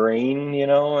to the green,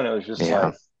 and it was just yeah.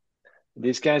 like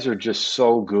these guys are just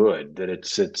so good that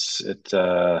it's.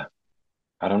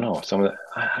 I don't know. Some of the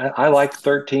I like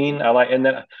 13. And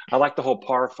then I like the whole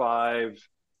par five.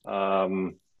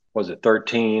 Um, was it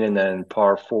 13 and then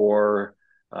par four,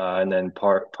 and then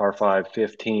par five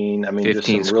 15. I mean, just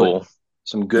 15's cool.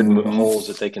 some good Mm-hmm. holes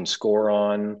that they can score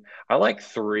on. I like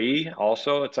three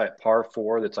also. It's like par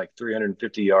four that's like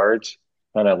 350 yards.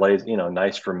 Kind of lays,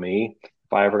 nice for me.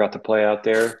 If I ever got to play out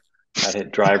there, I'd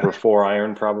hit driver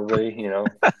 4-iron probably,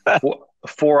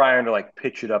 four iron to like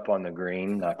pitch it up on the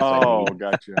green, not because I Oh, need.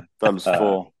 gotcha. That was Uh,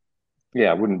 full.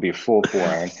 yeah, it wouldn't be a full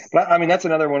 4-iron. But I mean, that's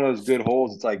another one of those good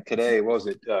holes. It's like today, what was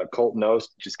it? Colton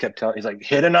Oast just kept telling, he's like,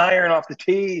 hit an iron off the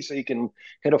tee so you can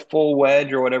hit a full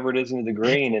wedge or whatever it is into the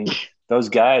green. And those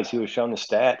guys, he was showing the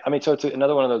stat. I mean, so it's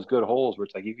another one of those good holes where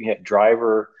it's like you can hit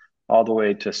driver all the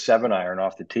way to 7-iron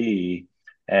off the tee.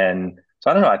 And so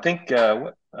I don't know. I think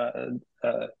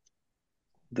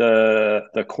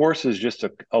the course is just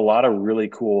a lot of really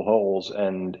cool holes,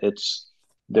 and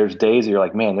there's days that you're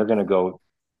like, man, they're going to go,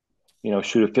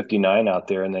 shoot a 59 out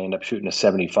there, and they end up shooting a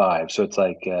 75. So it's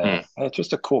like Mm, it's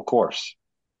just a cool course,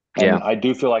 yeah. and I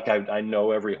do feel like I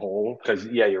know every hole because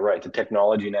yeah, you're right. The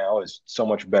technology now is so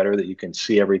much better that you can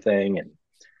see everything,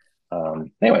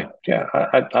 and anyway, yeah,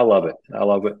 I love it. I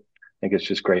love it. I think it's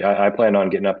just great. I plan on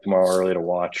getting up tomorrow early to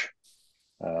watch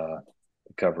the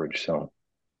coverage. So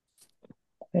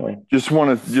anyway, Just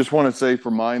want to say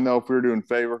for mine though, if we were doing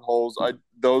favorite holes,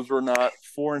 those were not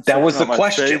 4 and 6 that are was not the my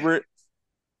question. favorite.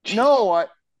 Jeez. No,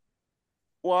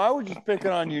 I was just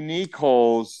picking on unique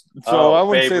holes, so I Oh,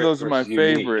 wouldn't say favorite those are my versus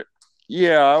unique. favorite.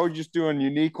 Yeah, I was just doing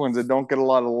unique ones that don't get a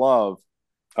lot of love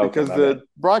Okay, because my bad. the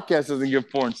broadcast doesn't give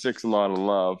 4 and 6 a lot of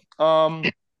love.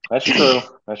 That's true.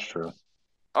 That's true.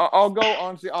 I'll go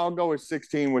honestly. I'll go with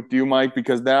 16 with you, Mike,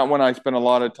 because that one I spent a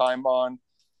lot of time on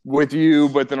with you,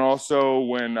 but then also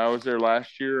when I was there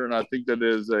last year, and I think that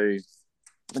is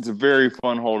It's a very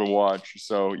fun hole to watch.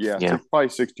 So yeah, Yeah. probably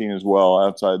 16 as well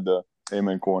outside the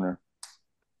Amen corner.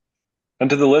 And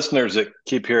to the listeners that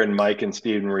keep hearing Mike and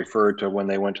Steven refer to when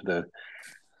they went to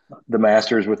the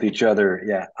Masters with each other,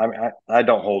 yeah, I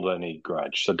don't hold any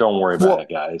grudge, so don't worry about Well, it,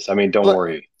 guys. I mean, don't look,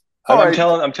 worry. all I'm right.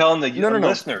 telling the No.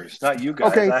 listeners, not you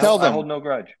guys. Okay, tell I them. hold no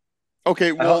grudge.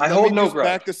 Okay, well, I let me hold no just grudge.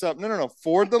 back this up. No.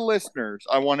 For the listeners,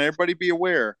 I want everybody to be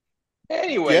aware.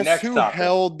 Anyway, Guess next who topic.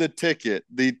 held the ticket?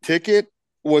 The ticket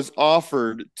was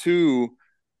offered to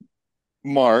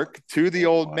Mark, to the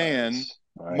old man.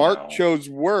 Mark chose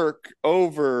work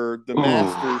over the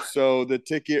Masters, so the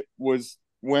ticket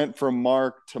went from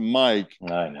Mark to Mike.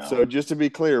 I know. So just to be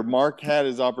clear, Mark had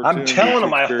his opportunity. I'm telling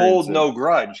him I hold it. no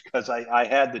grudge because I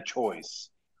had the choice.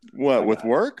 What, with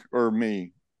work or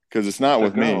me? Because it's not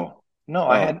with me. No,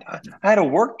 I had a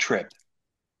work trip.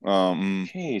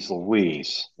 Jeez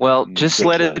Louise. Well, just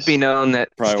ridiculous. let it be known that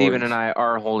Priorities. Steven and I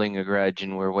are holding a grudge,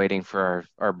 and we're waiting for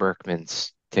our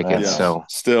Berkman's tickets. Yes, so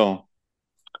still.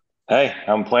 Hey,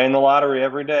 I'm playing the lottery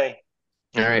every day.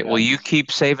 All right. Well, you keep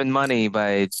saving money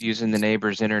by using the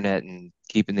neighbor's internet and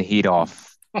keeping the heat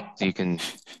off so you can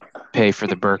pay for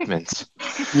the Berkmans.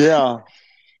 Yeah.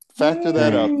 Factor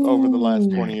that up over the last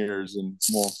 20 years and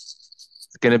more.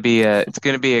 It's gonna be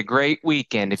a great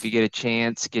weekend if you get a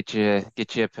chance. Get you a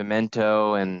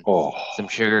pimiento and some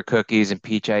sugar cookies and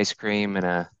peach ice cream and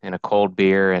a cold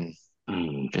beer and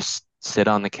just sit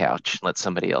on the couch. Let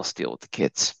somebody else deal with the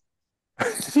kids.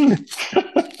 All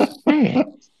right.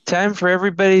 Time for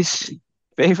everybody's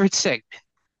favorite segment,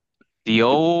 the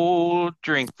old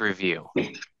drink review.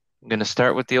 I'm gonna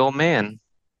start with the old man.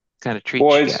 Kind of treat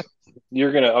Boys,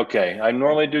 you're gonna I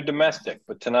normally do domestic,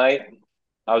 but tonight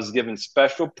I was given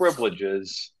special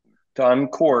privileges to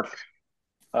uncork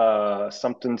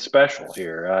something special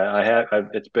here.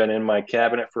 It's been in my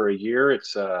cabinet for a year.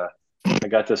 I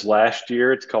got this last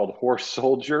year. It's called Horse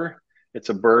Soldier. It's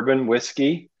a bourbon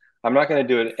whiskey. I'm not going to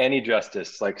do it any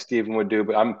justice like Steven would do,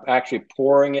 but I'm actually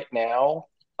pouring it now.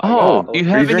 You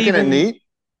haven't it neat?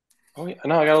 Oh yeah,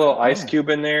 no, I got a little ice cube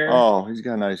in there. Oh, he's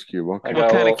got an ice cube. Okay.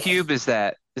 What kind of cube is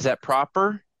that? Is that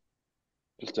proper?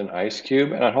 Just an ice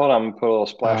cube. And hold on, I'm gonna put a little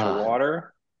splash of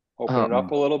water. Open it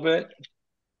up a little bit.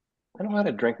 I don't know how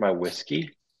to drink my whiskey.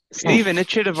 Steven, it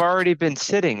should have already been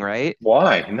sitting, right?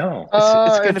 Why? No.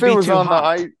 It's going to be too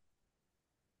hot.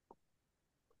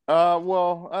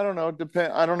 Well, I don't know.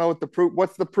 I don't know what the proof.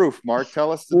 What's the proof, Mark?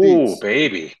 Tell us the deets.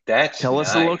 Baby, tell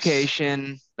us the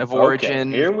location of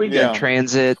origin. Here we go.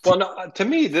 Transit. Well, no, to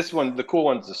me, this one, the cool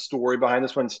one's the story behind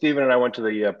this one. Steven and I went to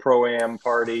the Pro-Am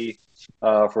party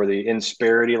for the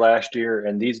Insperity last year,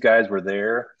 and these guys were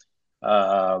there.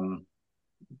 I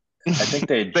think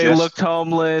they looked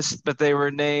homeless, but they were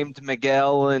named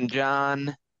Miguel and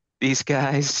John. These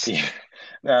guys.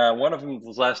 Yeah. One of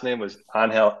them's last name was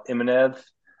Angel Jimenez.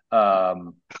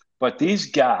 But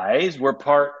these guys were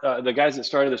the guys that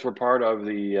started this were part of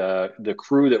the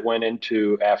crew that went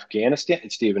into Afghanistan.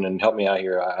 Stephen, and help me out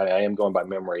here. I am going by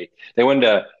memory. They went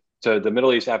to the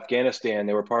Middle East, Afghanistan.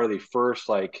 They were part of the first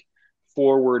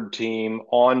forward team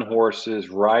on horses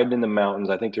riding in the mountains.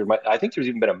 I think there's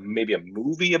even been maybe a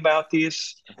movie about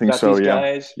these. These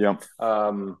guys. Yeah.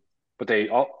 But they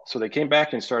came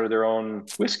back and started their own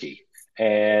whiskey.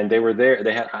 And they were there.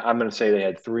 I'm going to say they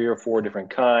had 3 or 4 different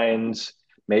kinds,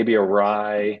 maybe a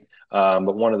rye.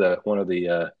 But one of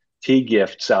the tea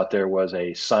gifts out there was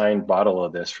a signed bottle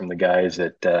of this from the guys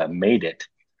that made it.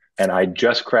 And I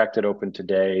just cracked it open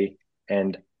today.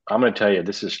 And I'm going to tell you,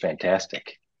 this is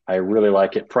fantastic. I really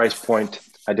like it. Price point,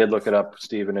 I did look it up,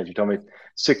 Stephen, as you told me,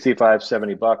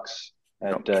 $65-$70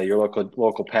 at your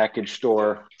local package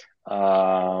store.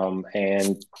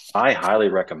 And I highly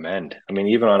recommend. I mean,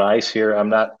 even on ice here, I'm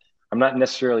not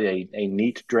necessarily a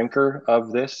neat drinker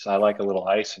of this. I like a little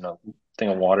ice and a thing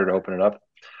of water to open it up.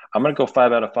 I'm going to go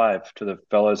 5 out of 5 to the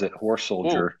fellas at Horse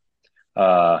Soldier.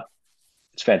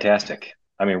 It's fantastic.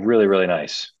 I mean, really, really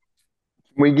nice.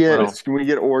 Can we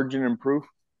get origin and proof?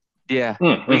 Yeah,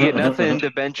 we get nothing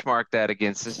to benchmark that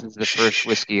against. This is the first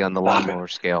whiskey on the lawnmower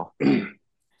scale.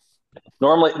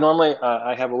 Normally,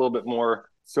 I have a little bit more.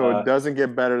 So it doesn't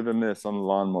get better than this on the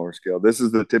lawnmower scale. This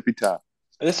is the tippy top.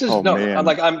 This is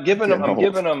I'm giving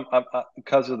them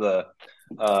because of the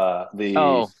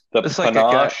it's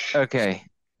panache.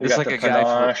 It's like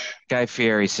a Guy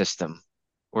Fieri system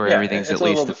where everything's at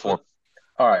least the 4.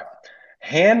 All right,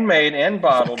 handmade and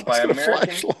bottled by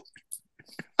American.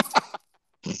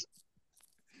 He's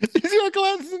got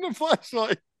glasses in the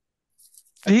flashlight.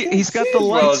 He's got the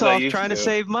lights off trying to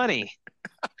save money.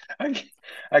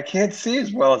 I can't see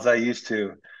as well as I used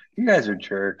to. You guys are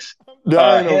jerks.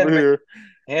 Dying over here.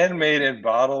 Handmade and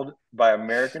bottled by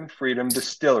American Freedom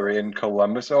Distillery in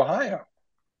Columbus, Ohio.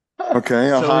 Okay,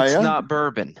 So Ohio. it's not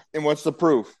bourbon. And what's the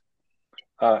proof?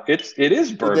 It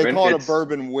is bourbon. They call it a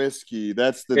bourbon whiskey.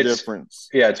 That's the difference.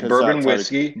 Yeah, it's bourbon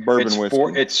whiskey. Bourbon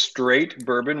whiskey. It's straight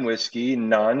bourbon whiskey,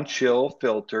 non-chill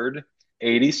filtered,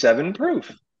 87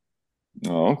 proof.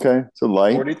 Oh, okay. So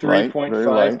light,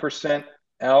 43.5%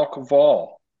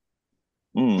 alcohol.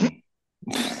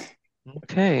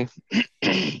 Okay.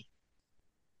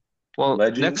 Well,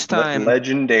 next time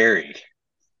legendary.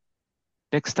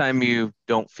 Next time you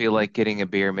don't feel like getting a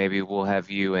beer, maybe we'll have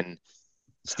you and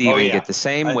Steven get the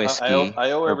same whiskey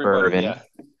I owe or everybody, bourbon, yeah.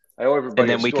 I owe everybody and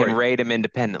then a we story. can rate them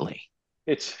independently.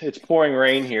 It's pouring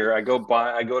rain here. I go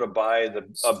to buy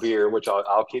a beer, which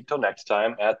I'll keep till next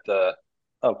time at the.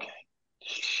 Okay,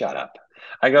 shut up.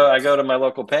 I go to my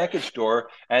local package store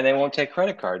and they won't take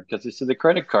credit card because they said the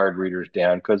credit card reader's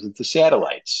down because it's the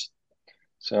satellites.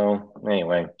 So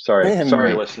anyway, sorry,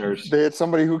 listeners. They had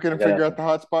somebody who can figure out the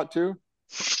hotspot too.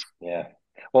 Yeah.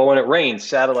 Well, when it rains,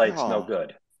 satellite's no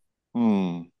good.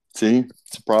 See,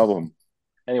 it's a problem.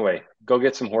 Anyway, go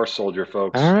get some horse soldier,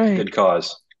 folks. All right. Good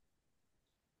cause.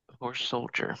 Horse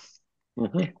soldier.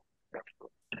 Mm-hmm.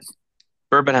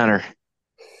 Bourbon hunter.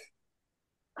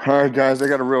 All right, guys, I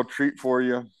got a real treat for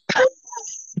you.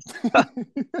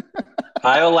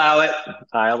 I allow it.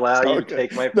 I allow you to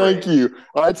take my praise. Thank you.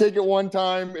 I take it one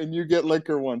time and you get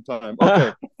liquor one time.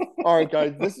 Okay. All right,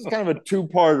 guys, this is kind of a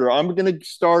two-parter. I'm going to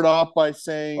start off by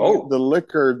saying the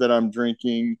liquor that I'm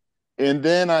drinking, and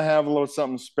then I have a little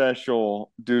something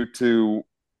special due to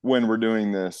when we're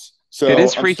doing this. So it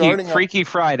is Freaky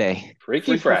Friday.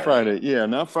 Freaky Friday. Yeah,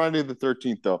 not Friday the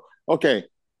 13th, though. Okay.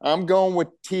 I'm going with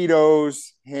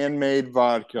Tito's handmade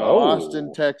vodka,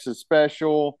 Austin, Texas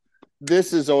special.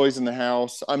 This is always in the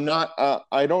house. I'm not.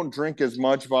 I don't drink as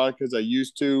much vodka as I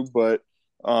used to, but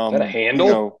is that a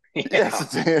handle? You know, yes,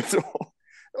 it's a handle.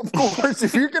 Of course,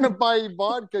 if you're gonna buy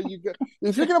vodka,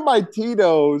 if you're gonna buy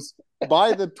Tito's,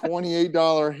 buy the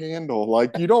 $28 handle.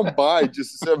 Like you don't buy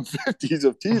just the 750s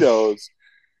of Tito's.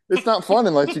 It's not fun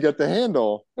unless you get the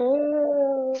handle.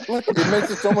 Look, it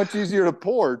makes it so much easier to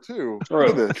pour too. Look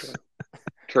at this.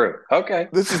 True. Okay.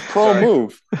 This is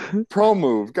move. Pro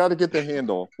move. Got to get the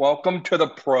handle. Welcome to the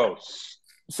pros.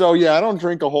 So yeah, I don't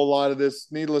drink a whole lot of this.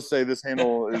 Needless to say, this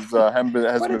handle hasn't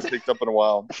been picked up in a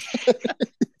while.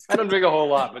 I don't drink a whole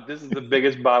lot, but this is the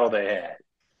biggest bottle they had.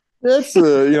 It's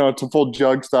it's a full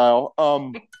jug style.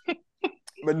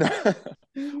 But no,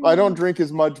 I don't drink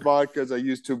as much vodka as I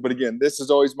used to. But again, this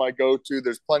is always my go-to.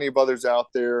 There's plenty of others out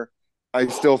there. I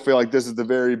still feel like this is the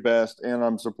very best, and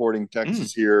I'm supporting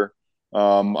Texas here.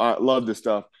 I love this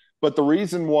stuff. But the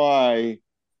reason why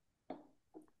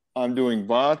I'm doing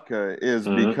vodka is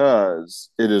because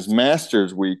it is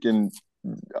Masters Week, and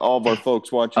all of our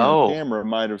folks watching on camera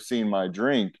might have seen my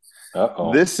drink.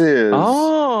 This is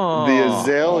the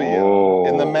Azalea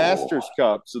in the Masters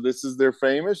Cup. So this is their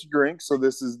famous drink. So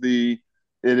this is it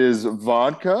is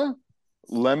vodka,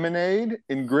 lemonade,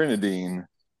 and grenadine.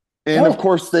 And of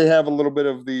course, they have a little bit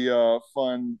of the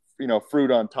fun,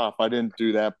 fruit on top. I didn't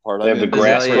do that part. They have the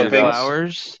grass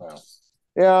flowers.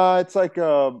 Yeah, it's like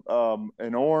an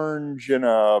orange and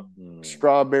a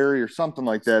strawberry or something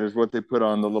like that is what they put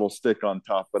on the little stick on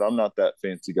top. But I'm not that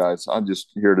fancy, guys. I'm just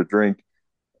here to drink.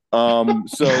 So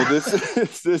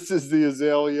this is the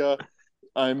Azalea.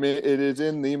 It is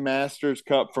in the Masters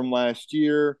Cup from last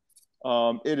year.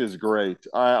 It is great.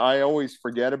 I always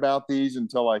forget about these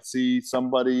until I see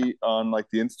somebody on like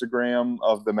the Instagram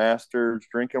of the Masters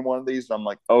drinking one of these. And I'm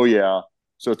like, oh yeah.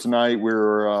 So tonight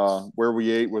where we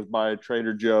ate was by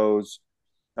Trader Joe's.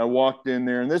 I walked in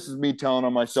there, and this is me telling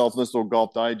on myself this little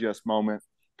Golf Digest moment.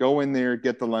 Go in there,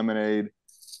 get the lemonade,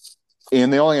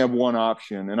 and they only have one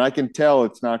option. And I can tell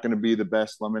it's not going to be the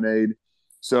best lemonade.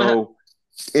 So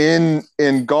in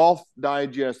Golf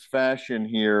Digest fashion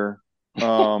here,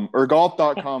 or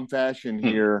golf.com fashion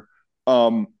here,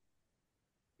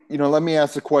 let me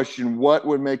ask the question, what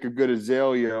would make a good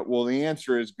Azalea? Well, the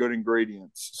answer is good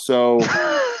ingredients. So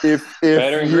if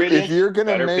you're going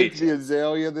to make the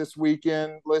Azalea this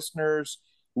weekend, listeners,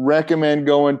 recommend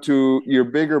going to your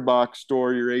bigger box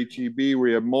store, your HEB, where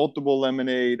you have multiple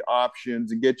lemonade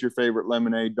options, and get your favorite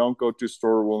lemonade. Don't go to a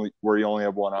store where you only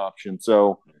have one option.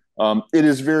 So it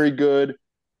is very good.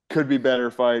 Could be better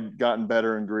if I'd gotten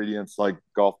better ingredients like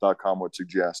golf.com would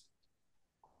suggest.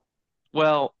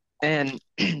 Well, and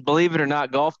believe it or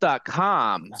not,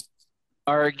 golf.com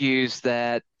argues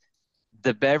that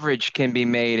the beverage can be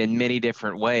made in many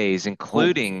different ways,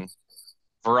 including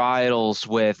varietals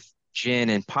with gin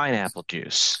and pineapple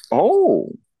juice.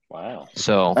 Oh, wow.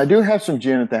 So I do have some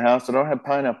gin at the house. I don't have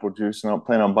pineapple juice, and I don't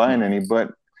plan on buying any,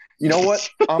 but You know what?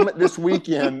 This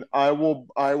weekend. I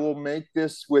will make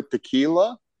this with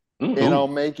tequila, and Mm, I'll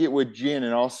make it with gin,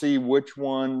 and I'll see which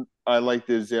one I like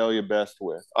the azalea best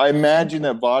with. I imagine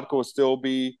okay. that vodka will still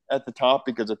be at the top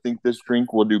because I think this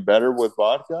drink will do better with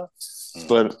vodka. Mm.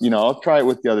 But I'll try it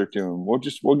with the other two, and we'll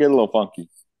get a little funky.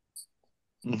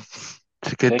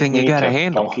 It's a good Take thing you me got a to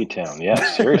handle. Funky Town. Yeah,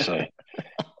 seriously.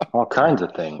 All kinds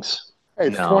of things. Hey,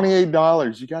 it's No,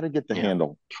 $28. You got to get the yeah,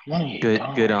 handle. good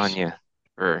on $28. you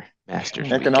for Masters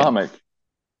Hmm. weekend. Economic.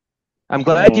 I'm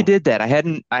glad you Hmm. did that.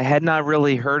 I had not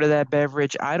really heard of that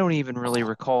beverage. I don't even really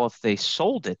recall if they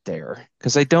sold it there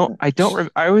because I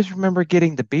always remember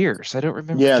getting the beers. I don't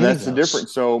remember Yeah, getting that's the those.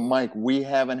 difference. So, Mike, we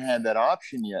haven't had that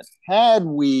option yet. Had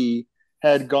we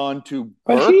had gone to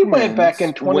But he went back Berkman's, in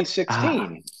Ah,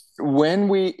 2016.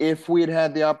 if we had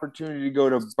had the opportunity to go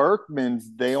to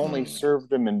Berkman's, they only Hmm. served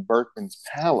them in Berkman's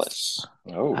Palace.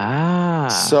 Oh, okay.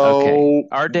 So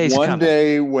Our day's one coming.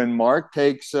 day when Mark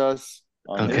takes us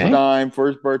on his hmm Okay. dime for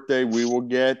his birthday, we will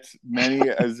get many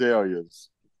azaleas.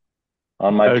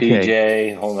 on my Okay.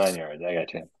 PJ, whole 9 yards. I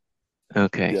got you.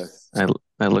 Okay. Yes. I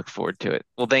I look forward to it.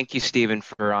 Well, thank you, Stephen,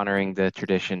 for honoring the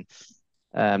tradition.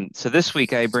 So this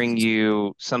week I bring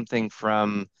you something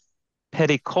from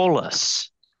Peticolas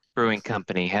Brewing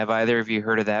Company. Have either of you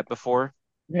heard of that before?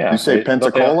 You Yeah, say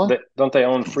Pensacola? don't they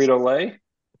own Frito Lay?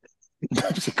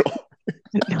 Pensacola.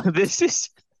 No, this is,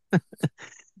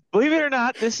 believe it or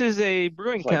not, this is a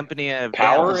brewing It's like company out of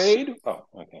Dallas. Powerade. Oh,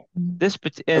 okay. Out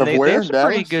And of they have where? some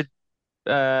pretty Dallas? good.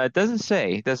 It doesn't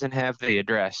say. It doesn't have the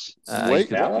address. You Wait,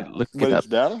 could Dallas. look but it up. it's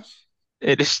Dallas?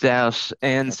 It is Douse,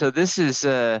 and so Okay. this is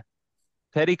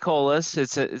Petty Colas.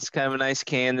 It's kind of a nice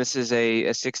can. This is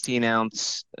a 16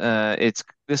 ounce. It's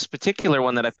this particular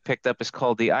one that I've picked up is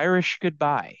called the Irish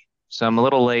Goodbye. So Hmm.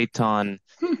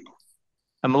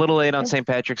 I'm a little late on St.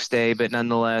 Patrick's Day, but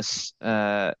nonetheless,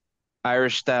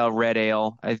 Irish style red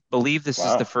ale. I believe this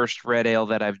is the Wow. first red ale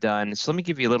that I've done. So let me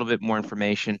give you a little bit more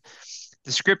information.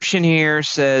 Description here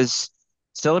says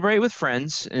celebrate with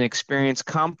friends and experience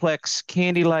complex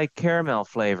candy-like caramel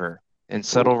flavor and Ooh.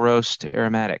 subtle roast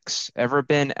aromatics. Ever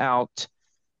been out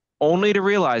only to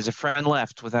realize a friend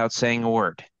left without saying a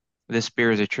word? This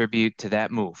beer is a tribute to that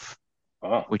move,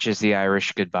 Oh. which is the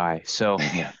Irish goodbye. So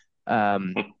Yeah.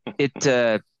 um, it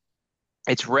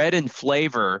it's red in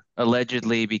flavor,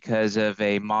 allegedly because of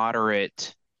a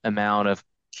moderate amount of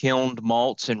kilned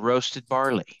malts and roasted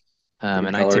barley. Food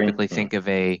And I coloring. typically think of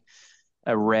a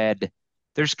red.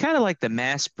 There's kind of like the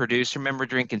mass produced. Remember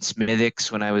drinking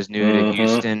Smithwick's when I was new to Mm-hmm.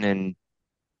 Houston and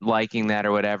liking that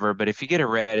or whatever. But if you get a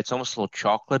red, it's almost a little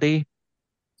chocolatey.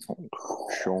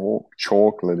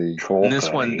 Chocolatey. And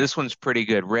Chocolatey. this one's pretty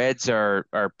good. Reds are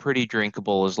pretty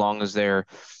drinkable as long as they're.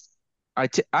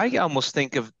 I almost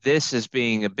think of this as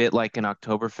being a bit like an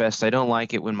Oktoberfest. I don't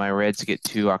like it when my reds get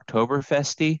too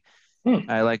Oktoberfesty. Hmm.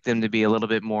 I like them to be a little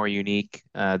bit more unique.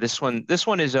 This one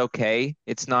is okay.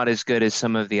 It's not as good as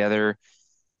some of the other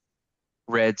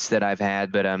reds that I've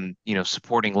had, but I'm,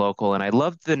 supporting local, and I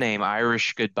love the name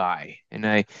Irish Goodbye. And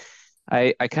I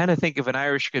kind of think of an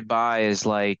Irish Goodbye as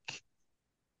like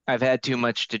I've had too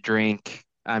much to drink.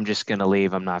 I'm just gonna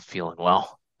leave. I'm not feeling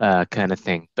well, kind of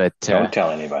thing. But Don't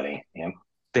tell anybody. Yeah.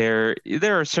 there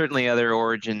are certainly other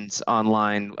origins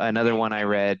online. Another one I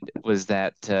read was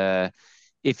that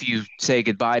if you say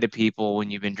goodbye to people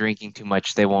when you've been drinking too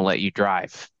much, they won't let you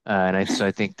drive. So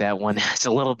I think that one has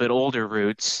a little bit older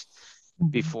roots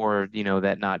before,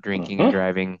 that not drinking and Mm-hmm.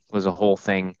 driving was a whole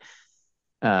thing.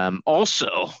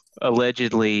 Also,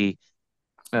 allegedly,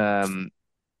 um,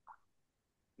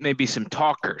 maybe some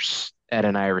talkers at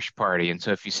an Irish party. And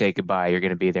so if you say goodbye, you're going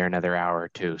to be there another hour or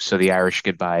two. So the Irish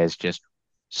goodbye is just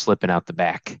slipping out the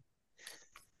back.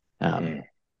 Um, Mm.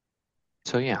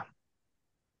 so yeah,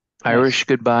 Nice. Irish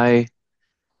goodbye,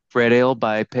 red ale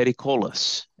by Petty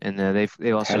Colas. And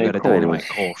they also Patty got a Colas. dynamite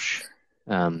Kolsch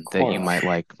that you might Colas.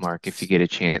 like, Mark, if you get a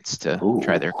chance to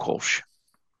try Ooh. their Kolsch.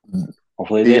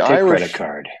 Hopefully they The take credit Irish,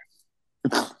 card.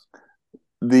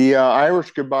 the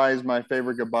Irish goodbye is my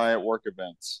favorite goodbye at work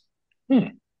events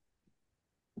Hmm.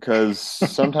 because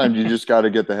sometimes you just got to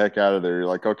get the heck out of there. You're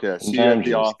like, okay, I see you at Sometimes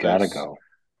the you just gotta office. go.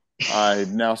 I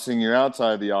now seeing you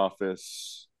outside the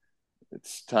office.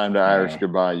 It's time to Irish Uh,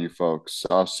 goodbye, you folks.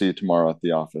 I'll see you tomorrow at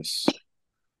the office.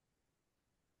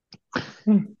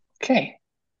 okay.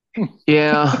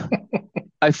 Yeah,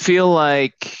 I feel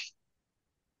like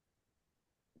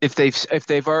if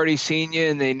they've already seen you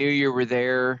and they knew you were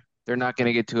there, they're not going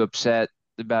to get too upset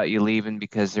about you leaving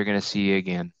because they're going to see you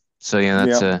again. So yeah,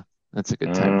 Yeah. that's a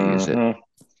good time to use it. Mm-hmm.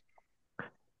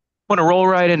 Want to roll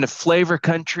right into flavor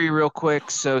country real quick.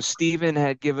 So Steven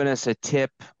had given us a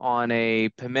tip on a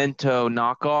pimento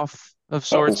knockoff. of Oh,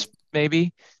 sorts,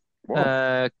 maybe, whoa.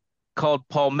 uh, called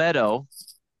palmetto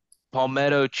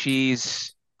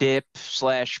cheese dip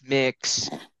slash mix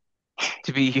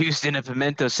to be used in a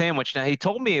pimento sandwich. Now, he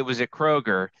told me it was at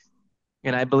Kroger,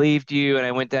 and I believed you, and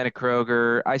I went down to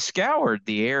Kroger. I scoured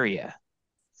the area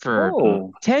for Mm.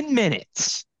 Oh, 10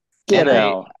 minutes, and get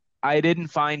out. I didn't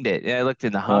find it. I looked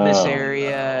in the hummus Oh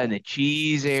area and no. the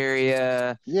cheese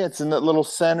area. Yeah, it's in that little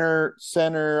center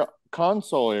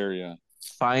console area.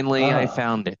 Finally, I Ah.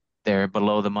 found it there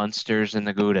below the Munsters and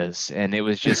the Goudas, and it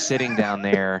was just sitting down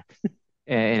there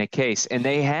in a case. And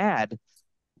they had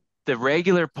the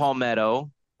regular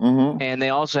palmetto, Hmm. and they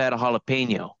also had a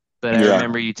jalapeno. But I Yeah.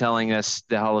 remember you telling us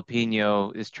the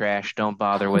jalapeno is trash. Don't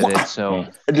bother with What? it. So,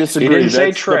 I He disagree. didn't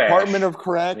say That's Department trash. of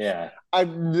Correction. Yeah. I've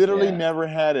literally Yeah. never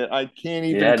had it. I can't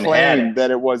You even hadn't had claim it.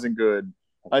 that it wasn't good.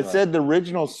 That's I right. said the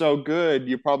original's so good,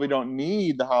 you probably don't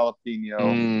need the jalapeno,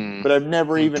 mm, but I've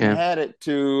never even okay. had it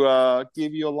to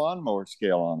give you a lawnmower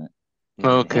scale on it. Hmm.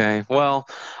 Okay. Well,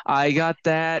 I got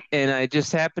that, and I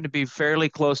just happened to be fairly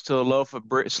close to a loaf of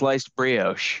sliced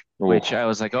brioche, which Oh, I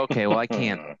was like, okay, well, I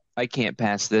can't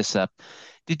pass this up.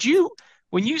 Did you,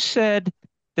 when you said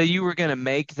that you were going to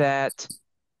make that,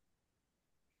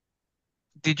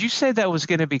 did you say that was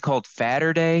going to be called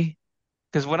Fatter Day?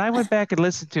 Because when I went back and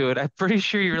listened to it, I'm pretty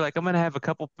sure you were like, I'm going to have a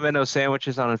couple pimento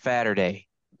sandwiches on a Fatter Day.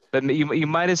 But you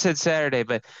might have said Saturday,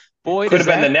 but boy, Could have does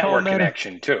been the that network palmetto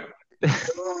connection too.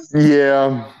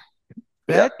 yeah.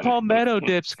 Yeah. that palmetto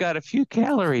dip's got a few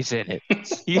calories in it.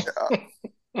 You,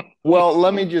 Well,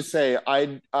 let me just say,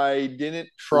 I didn't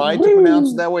try to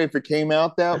pronounce it Woo. that way. If it came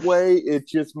out that way,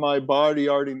 it's just my body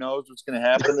already knows what's going to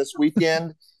happen this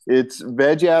weekend. It's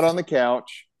veg out on the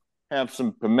couch, have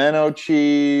some pimento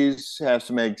cheese, have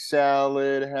some egg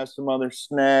salad, have some other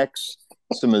snacks,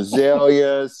 some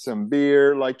azaleas, some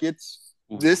beer. Like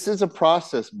oof. this is a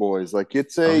process, boys. Like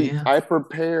Oh yeah. I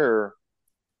prepare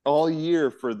all year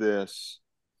for this,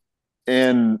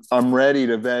 and I'm ready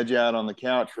to veg out on the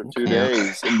couch for two Okay. Yeah.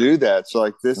 days and do that. So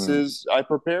like this Hmm. is I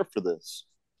prepare for this.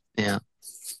 Yeah.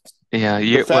 Yeah. The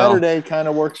You fatter well, day kind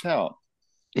of works out.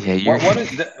 yeah, you're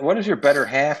What does your better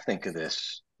half think of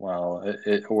this? Well,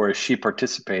 or is she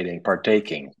partaking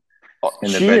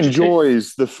in the She vegetation?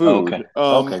 enjoys the Oh, okay. food,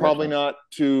 Okay, probably gotcha. not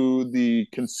to the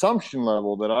consumption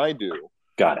level that I do.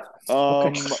 Got it.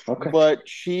 Okay. Okay. But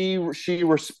she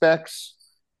respects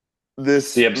The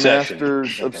this obsession.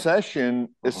 master's Okay. obsession,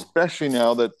 Mhm. especially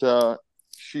now that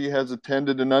she has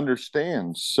attended and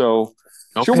understands. So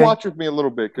she'll okay. watch with me a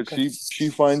little bit because Okay. she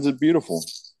finds it beautiful. All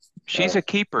She's right. a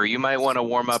keeper. You might want to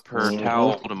warm up her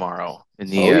towel Mm-hmm. tomorrow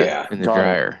Oh yeah. in the Got it.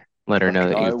 dryer. Let her know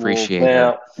that you I will appreciate her.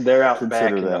 Now they're out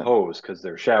consider back in the that. hose because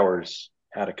their shower's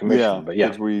out of Yeah, commission. But yeah,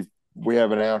 because we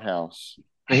have an outhouse.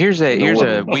 in the Here's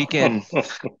a woodland.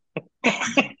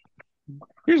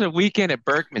 weekend at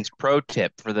Berkman's pro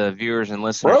tip for the viewers and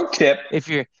listeners. Pro tip. If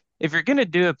you're if you're gonna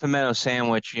do a pimento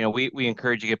sandwich, we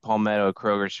encourage you to get palmetto at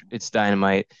Kroger's. It's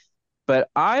dynamite. But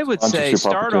I would say Sponsorship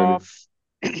start opportunity. off.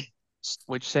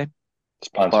 What'd you say?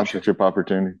 Sponsorship. Sponsorship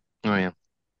opportunity. Oh yeah.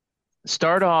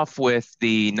 Start off with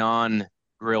the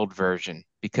non-grilled version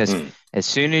because Mm, as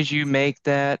soon as you make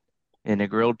that in a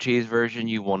grilled cheese version,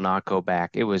 you will not go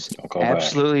back. It was I'll go back.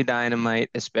 absolutely dynamite,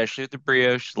 especially with the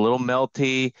brioche, a little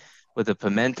melty with the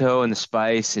pimento and the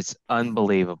spice. It's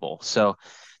unbelievable. So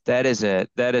that is a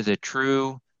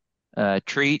true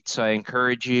treat. So I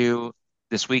encourage you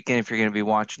this weekend if you're going to be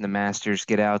watching the Masters,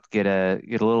 get out, get a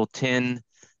little tin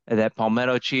of that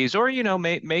palmetto cheese, or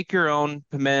make your own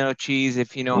pimento cheese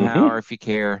if you know how or Mm-hmm. if you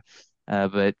care.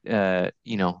 But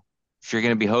if you're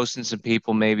going to be hosting some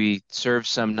people, maybe serve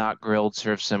some not grilled,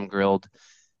 serve some grilled.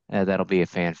 That'll be a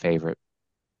fan favorite.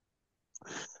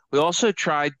 We also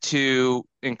tried to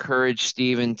encourage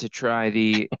Steven to try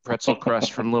the pretzel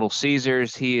crust from Little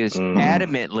Caesars. He is Mm-hmm.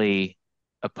 adamantly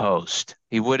opposed.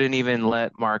 He wouldn't even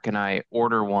let Mark and I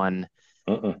order one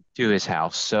Mm-mm. to his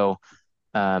house. So,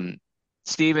 um,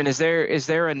 Steven, is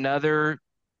there another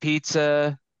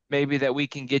pizza maybe that we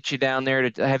can get you down there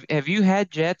to have you had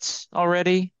Jets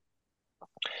already?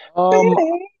 Um,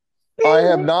 I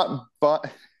have not bought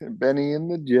Benny and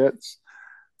the Jets.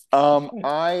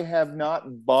 I have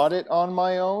not bought it on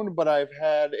my own, but I've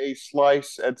had a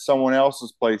slice at someone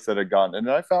else's place that I got, and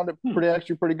I found it Hmm.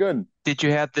 actually pretty good. Did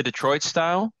you have the Detroit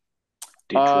style?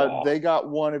 Detroit. They got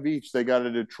one of each. They got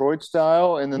a Detroit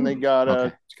style, and then they Hmm. got Okay.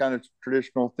 a kind of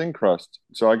traditional thin crust.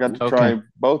 So I got to Okay. try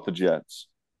both the Jets.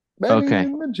 Benny Okay.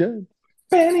 and the Jets.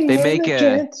 They Benny and make the a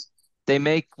Jets. they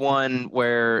make one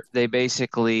where they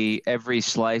basically every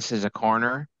slice is a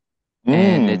corner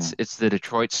and Mm. it's the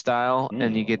Detroit style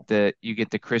and Mm. you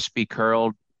get the crispy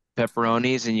curled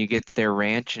pepperonis and you get their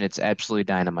ranch and it's absolutely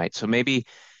dynamite. So maybe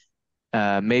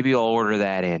I'll order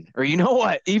that in. Or you know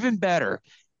what? Even better.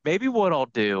 Maybe what I'll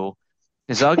do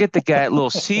is I'll get the guy at Little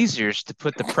Caesars to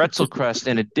put the pretzel crust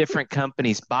in a different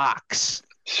company's box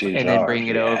and then Caesar, bring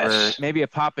it over. yes. Maybe a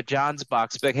Papa John's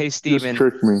box. But hey, Just Steven,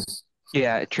 trick me.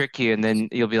 yeah, trick you, and then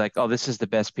you'll be like, "Oh, this is the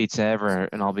best pizza ever,"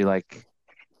 and I'll be like,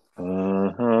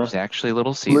 Uh-huh. "There's actually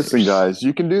Little Listen, Caesars." guys,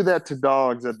 you can do that to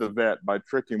dogs at the vet by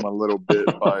tricking them a little bit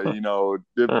by,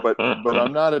 but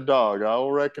I'm not a dog. I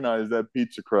will recognize that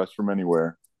pizza crust from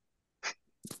anywhere.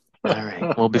 All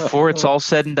right. Well, before it's all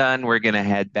said and done, we're gonna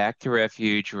head back to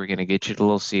Refuge. We're gonna get you to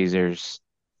Little Caesars.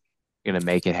 We're gonna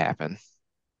make it happen.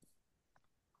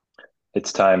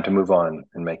 It's time to move on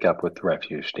and make up with the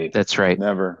refuge, Steve. That's right.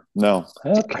 Never. No.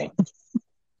 Okay.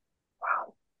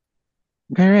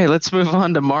 All right, let's move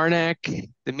on to Marnak,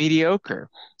 the mediocre.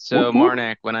 So, Whoop, whoop.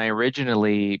 Marnak, when I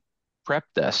originally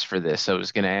prepped us for this, I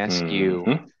was going to ask you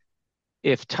Hmm.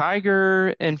 if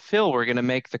Tiger and Phil were going to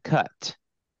make the cut.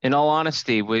 In all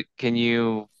honesty, can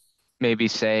you maybe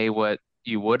say what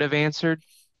you would have answered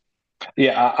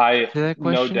Yeah, I to that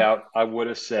no question? doubt I would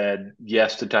have said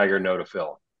yes to Tiger, no to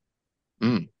Phil.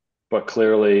 Mm, But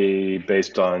clearly,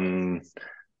 based on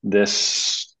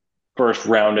this first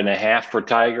round and a half for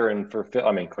Tiger and for Phil,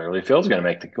 I mean, clearly Phil's going to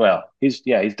make he's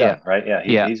yeah, done, right? Yeah,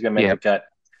 yeah, he's going to make yeah. the cut,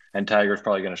 and Tiger's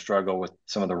probably going to struggle with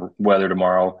some of the weather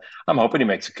tomorrow. I'm hoping he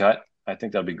makes a cut. I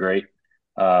think that'll be great.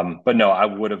 But no, I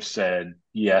would have said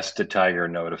yes to Tiger,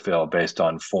 no to Phil, based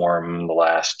on form the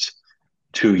last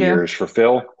two Yeah. years for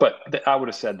Phil. But I would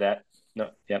have said that. No,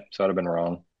 yep, so I'd have been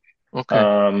wrong. Okay.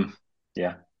 Um,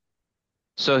 yeah.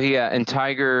 So yeah, and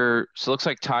Tiger, so it looks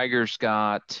like Tiger's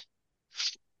got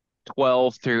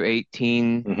 12 through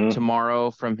 18 Hmm. tomorrow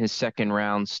from his second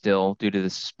round still due to the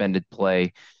suspended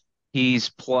play. He's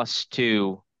plus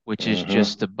two, which is Hmm.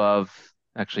 just above,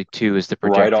 actually, two is the Right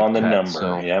projected on the cut. number.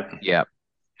 So, Yep. yeah.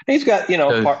 He's got,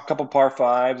 So, a couple par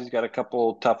fives. He's got a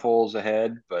couple tough holes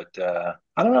ahead, but I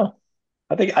don't know.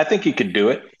 I think he could do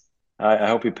it. I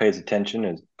hope he pays attention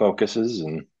and focuses,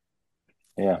 and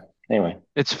yeah. Anyway,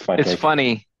 that's my it's take.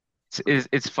 funny.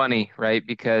 It's funny, right?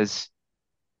 Because,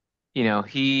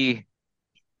 he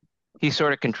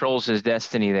sort of controls his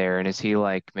destiny there. And is he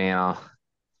like, man,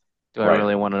 do I Right.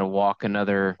 really want to walk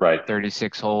another Right.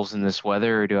 36 holes in this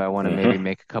weather, or do I want to maybe Hmm.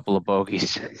 make a couple of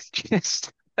bogeys?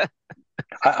 Just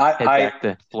I, head I I back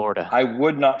to Florida. I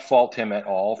would not fault him at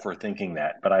all for thinking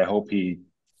that, but I hope he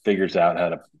figures out how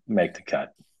to make the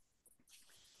cut.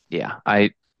 Yeah,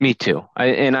 me too.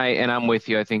 I'm with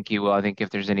you. I think he will. I think if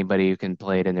there's anybody who can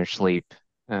play it in their sleep,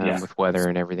 Yeah. with weather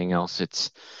and everything else,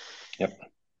 Yep.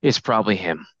 it's probably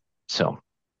him. So,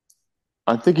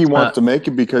 I think he uh, wants to make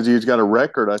it because he's got a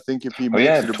record. I think if he Oh makes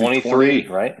yeah, it, it'll be 23,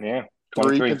 right? Yeah,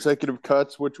 23 23. consecutive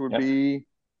cuts, which would Yep. be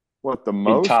what the He'd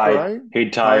most, tied right?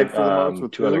 he'd Tied tied for the most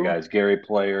with two other who? guys, Gary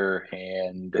Player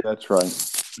and That's right.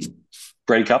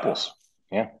 Brady Couples.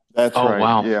 Yeah. That's oh right.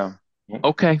 wow. Yeah. Yep.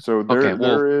 Okay. So Okay. Well,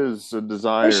 there is a There's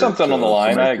desire something on the to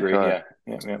line. I make the agree. cut.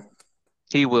 Yeah. Yeah. Yeah.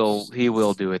 he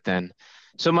will do it then.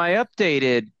 So my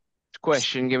updated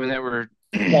question, given that we Womp,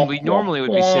 womp, normally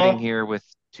would be sitting womp. here with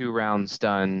two rounds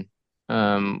done,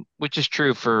 which is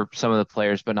true for some of the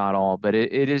players, but not all. But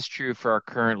it is true for our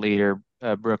current leader,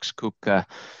 Brooks Koepka.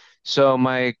 So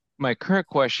my current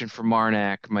question for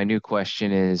Marnak, my new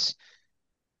question is,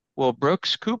 will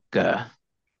Brooks Koepka,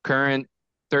 current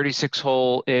 36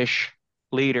 hole ish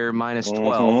leader, minus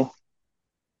 12, Mm-hmm.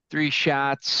 three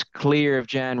shots clear of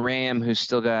John Ram, who's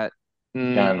still got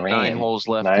John nine Ram, holes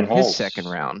left in nine his second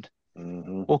holes. round?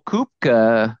 Mm-hmm. Will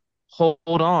Koepka hold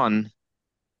on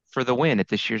for the win at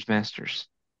this year's Masters?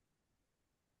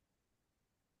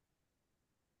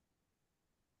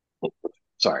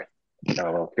 Sorry. Got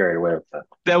a little carried away with that.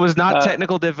 That was not Uh,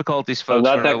 technical difficulties, that was folks.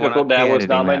 not We're technical. not That was editing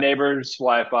not my that. neighbor's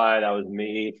Wi-Fi. That was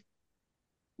me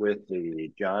with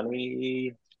the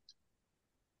Johnny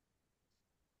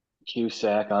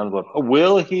Cusack envelope.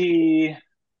 Will he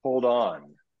hold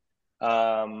on?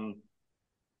 Um,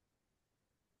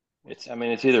 it's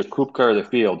either Kupka or the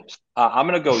field. I'm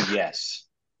going to go yes.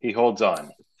 He holds on.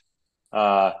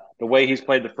 The way he's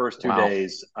played the first two Wow.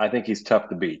 days, I think he's tough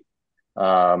to beat.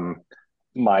 Um,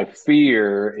 my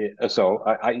fear,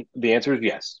 the answer is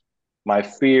yes. My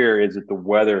fear is that the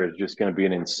weather is just going to be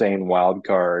an insane wild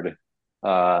card.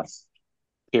 Uh,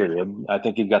 period. I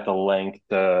think he's got the length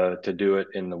to do it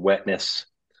in the wetness,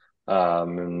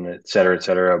 and et cetera, et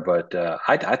cetera. But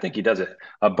I think he does it.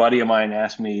 A buddy of mine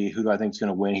asked me who do I think is going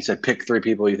to win. He said, pick three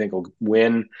people you think will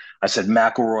win. I said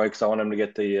McIlroy because I want him to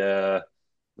get the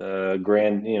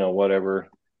grand, whatever.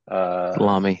 Uh,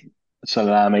 Salami.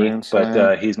 salami, Grand but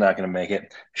Slam. he's not going to make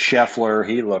it. Scheffler,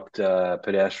 he looked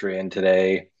pedestrian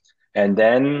today. And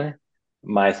then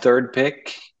my third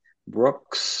pick,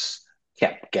 Brooks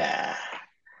Koepka.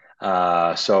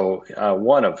 So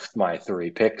one of my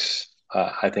three picks,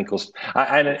 I think will.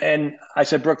 And I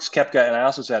said Brooks Koepka, and I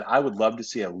also said I would love to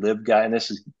see a live guy. And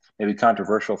this is maybe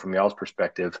controversial from y'all's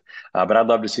perspective, but I'd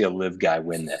love to see a live guy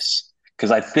win this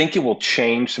because I think it will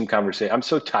change some conversation. I'm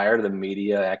so tired of the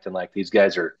media acting like these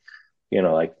guys are,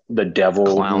 like the devil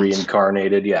Clowns.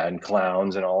 reincarnated, yeah, and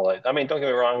clowns and all that. I mean, don't get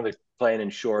me wrong, they're playing in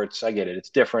shorts. I get it; it's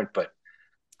different, but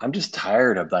I'm just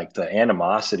tired of like the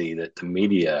animosity that the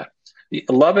media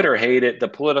love it or hate it, the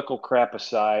political crap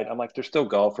aside. I'm like, they're still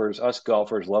golfers. Us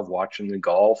golfers love watching the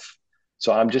golf.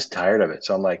 So I'm just tired of it.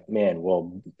 So I'm like, man,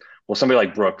 will somebody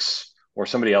like Brooks or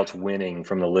somebody else winning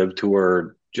from the Live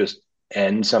Tour just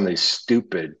end some of these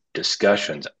stupid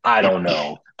discussions? I don't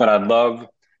know, but I'd love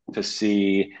to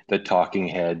see the talking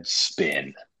heads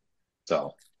spin.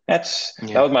 So that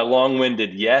Yeah. was my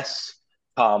long-winded yes,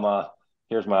 comma.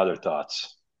 Here's my other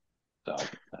thoughts. So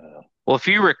I don't know. Well, if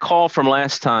you recall from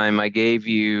last time, I gave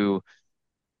you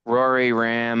Rory,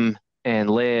 Ram, and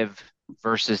Liv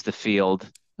versus the field.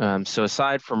 So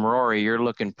aside from Rory, you're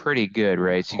looking pretty good,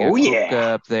 right? So you Oh got yeah.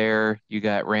 Koepka up there, you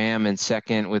got Ram in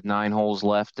second with 9 holes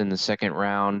left in the second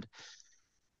round.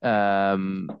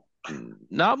 Um,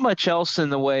 Not much else in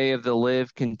the way of the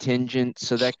Liv contingent,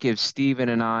 so that gives Steven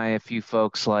and I a few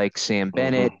folks like Sam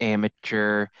Bennett, Hmm.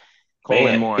 amateur,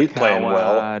 Colin Man, he's playing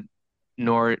well.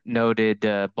 Morikawa, noted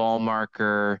ball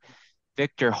marker.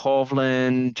 Victor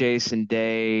Hovland, Jason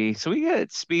Day. So we got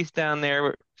Spieth down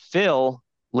there. Phil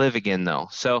live again though.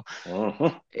 So Hmm.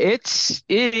 it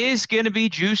is going to be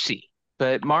juicy.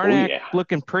 But Oh Marnak yeah.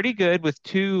 looking pretty good with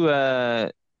two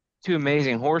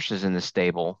amazing horses in the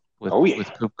stable Oh with yeah.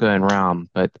 Kupka and Ram.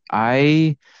 But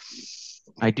I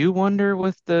do wonder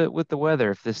with the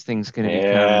weather if this thing's going to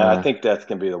become Yeah, I think that's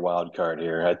gonna be the wild card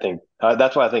here. I think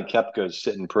that's why I think Koepka's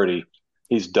sitting pretty.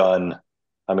 He's done.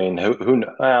 I mean,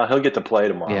 well, he'll get to play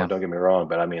tomorrow. yeah, Don't get me wrong,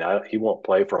 but I mean, he won't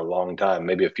play for a long time.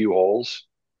 Maybe a few holes,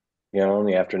 in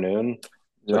the afternoon.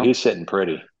 So Yep. he's sitting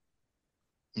pretty.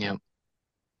 yeah.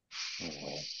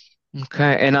 Anyway.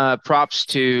 Okay, and props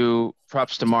to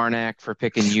Marnak for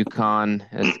picking UConn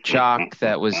as the chalk.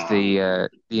 That was the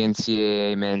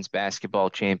NCAA men's basketball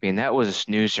champion. That was a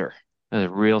snoozer. That was a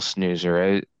real snoozer.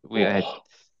 I Oh.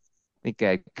 think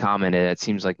I commented. It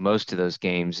seems like most of those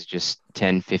games just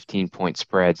 10, 15 point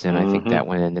spreads, and I think that Hmm.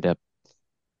 one ended up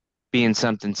being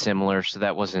something similar. So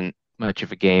that wasn't much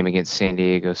of a game against San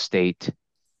Diego State.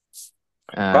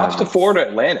 Props to Um, Florida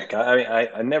Atlantic. I mean,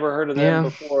 I never heard of them yeah,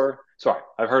 before. Sorry,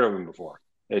 I've heard of them before.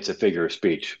 It's a figure of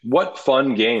speech. What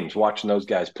fun games watching those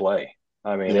guys play.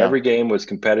 I mean, Yeah. every game was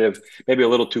competitive, maybe a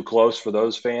little too close for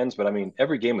those fans, but I mean,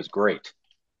 every game was great.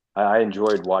 I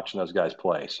enjoyed watching those guys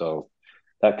play. So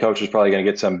that coach is probably going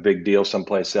to get some big deal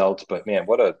someplace else. But man,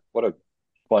 what a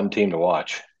fun team to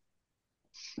watch.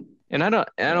 and I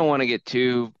don't want to get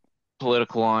too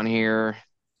political on here.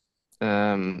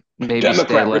 Maybe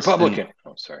stay Democrat, less than Republican.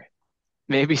 Oh, sorry.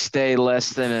 maybe stay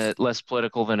less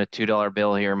political than a $2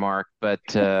 bill here, Mark. But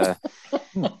a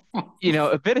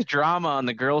bit of drama on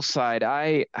the girls' side.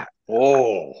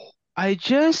 Oh, I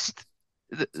just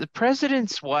the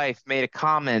president's wife made a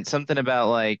comment, something about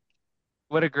like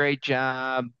what a great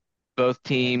job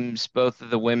both of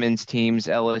the women's teams,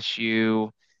 LSU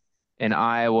and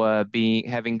Iowa being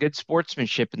having good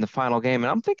sportsmanship in the final game.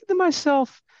 And I'm thinking to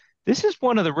myself, this is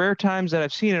one of the rare times that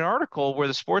I've seen an article where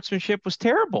the sportsmanship was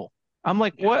terrible. I'm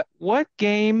like, yeah, what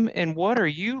game and what are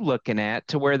you looking at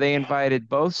to where they yeah. invited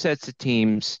both sets of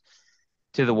teams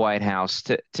to the White House?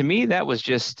 To me, that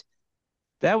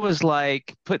was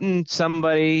like putting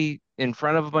somebody in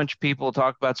front of a bunch of people to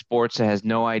talk about sports that has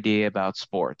no idea about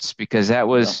sports because that No,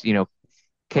 was,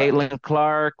 correct. Caitlin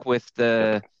Clark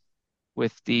Yep,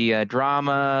 with the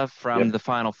drama from yep, the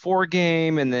Final Four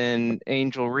game, and then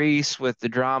Angel Reese with the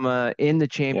drama in the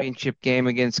yep. championship game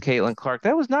against Caitlin Clark.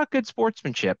 That was not good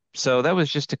sportsmanship. So that was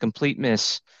just a complete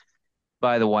miss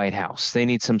by the White House. They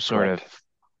need some sort of Correct.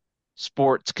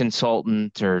 sports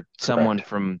consultant or someone Correct.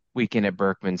 from Weekend at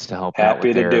Berkman's to help out with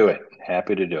Happy to their do it.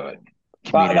 Happy to do it.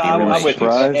 But no, community Are you I'm with you.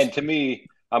 relations. And surprised? to me,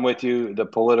 I'm with you. The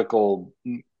political,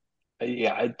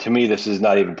 yeah, to me, this is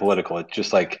not even political. It's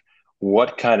just like,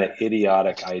 what kind of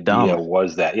idiotic It's idea dumb.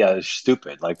 was that? Yeah, it's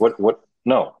stupid. Like,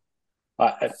 no.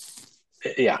 I,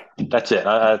 yeah, that's it.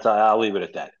 I'll leave it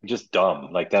at that. Just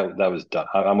dumb. Like that was dumb.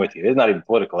 I'm with you. It's not even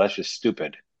political. That's just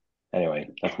stupid. Anyway,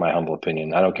 that's my humble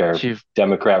opinion. I don't care. She,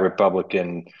 Democrat,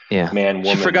 Republican, yeah, man, she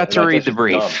woman. forgot to That's read the just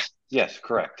dumb. brief. Yes,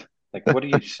 correct. Like, what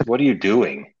are you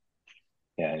doing?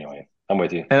 Yeah. Anyway, I'm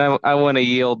with you. And I want to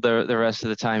yield the rest of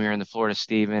the time here in the floor to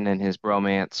Steven and his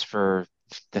bromance for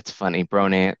that's funny,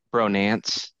 his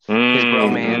bromance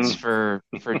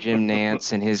Hmm. for Jim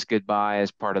Nance and his goodbye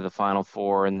as part of the Final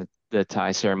Four and the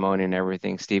tie ceremony and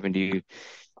everything. Steven, do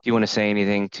you want to say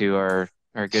anything to our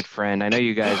good friend? I know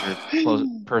you guys are close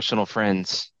personal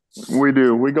friends. We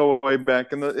do. We go way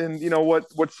back, and you know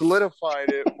what solidified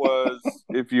it was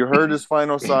if you heard his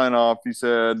final sign off, he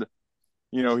said,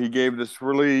 you know, he gave this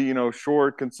really, you know,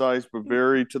 short, concise, but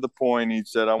very to the point. He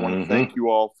said, "I want to thank Hmm. you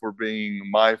all for being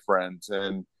my friends."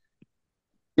 And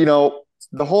you know,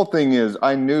 the whole thing is,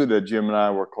 I knew that Jim and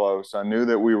I were close. I knew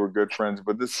that we were good friends,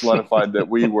 but this solidified that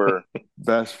we were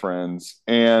best friends.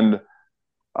 And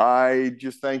I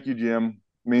just thank you, Jim.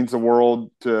 It means the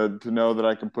world to know that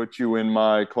I can put you in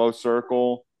my close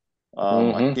circle. I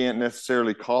Hmm. can't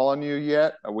necessarily call on you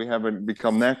yet. We haven't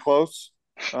become that close,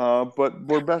 but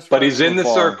we're best But friends he's from in the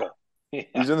afar. circle. Yeah.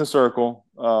 He's in the circle.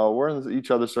 We're in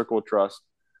each other's circle of trust.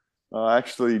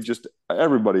 Actually, just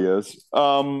everybody is.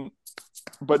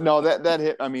 But no, that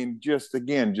hit. I mean, just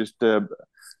again, just a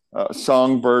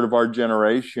songbird of our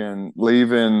generation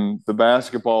leaving the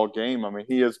basketball game. I mean,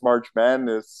 he is March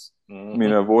Madness. I mean,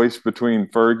 Hmm. a voice between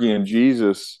Fergie and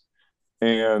Jesus,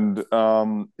 and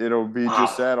it'll be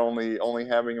just Wow. that only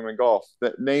having him in golf.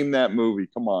 Name that movie.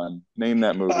 Come on, name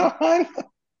that movie.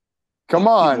 Come He's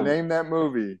on, a name that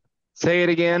movie. Say it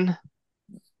again.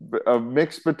 A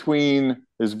mix between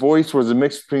his voice was a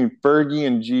mix between Fergie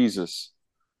and Jesus.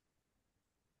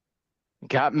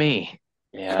 Got me.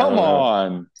 yeah. I Come don't know.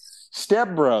 on,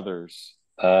 Step Brothers.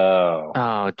 Oh,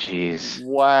 Oh, geez.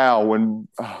 Wow,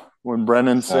 when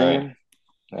Brennan's all right. singing.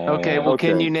 Oh Okay, yeah. well,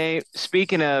 can Okay, you name,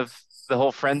 speaking of the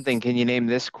whole friend thing, can you name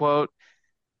this quote?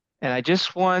 And I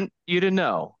just want you to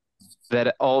know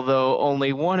that although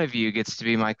only one of you gets to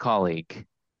be my colleague,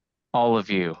 all of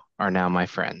you are now my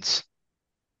friends.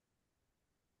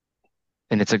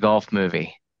 And it's a golf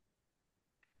movie.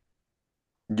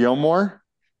 Gilmore.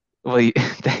 Well,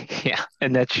 yeah,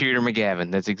 and that's Shooter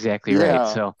McGavin. That's exactly right.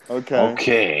 Yeah. So Okay.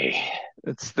 Okay.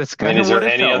 that's I mean, kind of is what there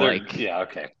it any felt other? like. Yeah.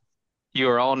 Okay. You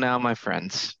are all now my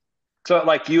friends. So,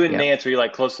 like you and Yep. Nance, are you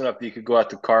like close enough that you could go out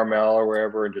to Carmel or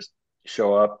wherever and just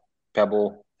show up,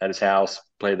 Pebble at his house,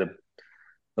 play the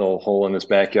little hole in his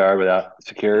backyard without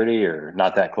security, or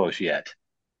not that close yet?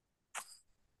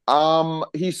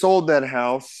 He sold that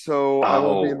house, so I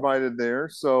won't be Oh, invited there.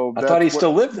 So I thought that's he what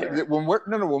still lived there. when we're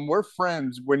no no when we're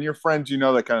friends, when you're friends, you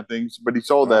know that kind of things. But he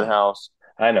sold that Oh, house.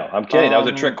 I know. I'm kidding. That was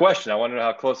a trick Um, question. I wanted to know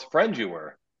how close friends you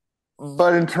were.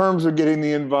 but in terms of getting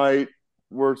the invite,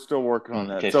 we're still working on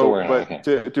that. Okay, still So, working on it.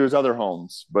 but Okay, to his other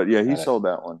homes. But yeah, he got it. sold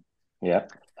that one. Yeah,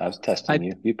 I was testing I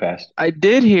you. You passed. I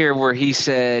did hear where he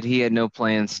said he had no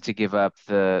plans to give up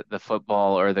the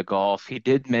football or the golf. He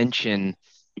did mention,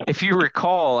 if you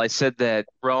recall, I said that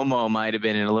Romo might have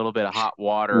been in a little bit of hot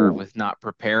water Ooh. with not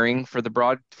preparing for the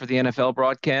NFL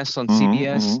broadcast on Mm-hmm,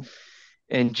 CBS. mm-hmm.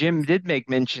 And Jim did make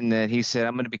mention that he said,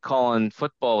 I'm going to be calling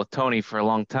football with Tony for a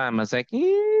long time. I was like,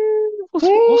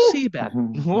 we'll see about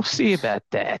we'll see about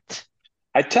that.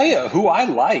 I tell you who I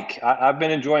like. I've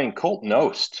been enjoying Colt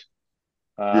Knost.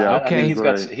 Yeah, I think he's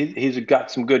Okay. great. he's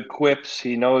got some good quips.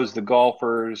 He knows the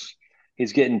golfers.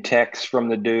 He's getting texts from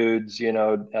the dudes.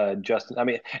 Justin. I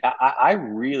mean, I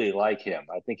really like him.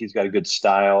 I think he's got a good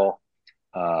style.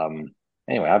 Um,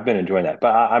 anyway, I've been enjoying that, but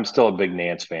I'm still a big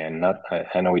Nance fan.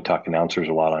 I know we talk announcers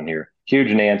a lot on here.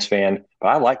 Huge Nance fan, but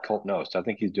I like Colt Knost. I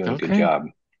think he's doing a good Okay. job.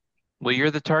 Well,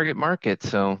 you're the target market,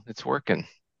 so it's working.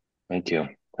 Thank you.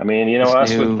 I mean, This us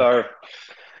with new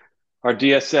our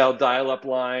DSL dial-up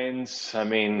lines. I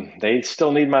mean, they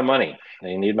still need my money.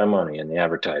 They need my money in the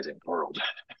advertising world.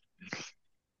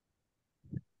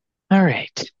 All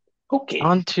right. Okay.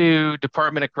 On to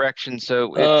Department of Corrections.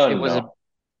 So Oh it no.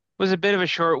 was a bit of a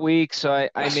short week, so I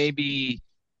Yes. may be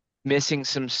missing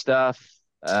some stuff.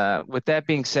 With that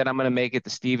being said, I'm going to make it the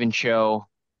Steven show.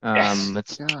 Yes.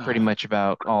 That's pretty God. much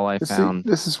about all I See, found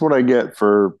this is what I get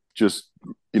for just,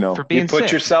 you for know, You being put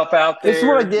sick. yourself out this is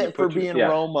what I there. You get for put your being yeah.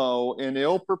 Romo and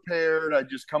ill prepared. I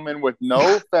just come in with no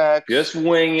Just facts,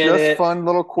 winging just it. fun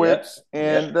little Yep. quips,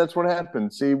 Yep. and that's what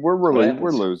happens. See, That's what we're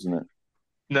happens. losing it.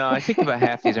 No, I think about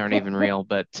half these aren't even real.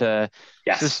 But so,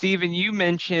 Yes. Steven, you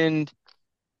mentioned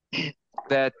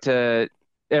that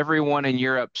everyone in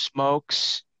Europe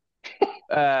smokes.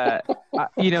 I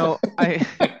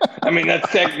I mean,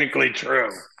 that's technically true.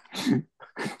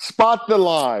 Spot the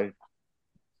lie.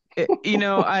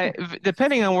 I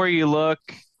depending on where you look,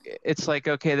 it's like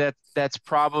okay, that's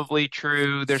probably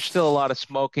true. There's still a lot of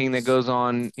smoking that goes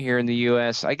on here in the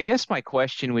US. I guess my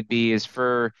question would be is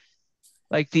for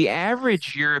like the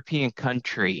average European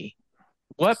country,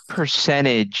 what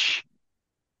percentage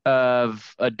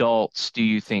of adults do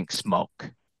you think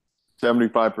smoke?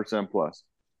 75% plus.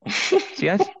 See,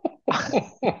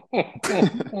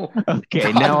 okay,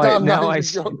 I'm not now I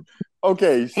even joking.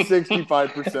 Okay,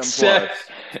 65% Se- plus.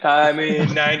 I mean,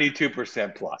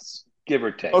 92% plus, give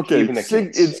or take, Okay, even the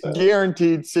kids. it's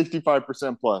guaranteed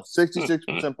 65% plus,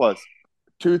 66% plus,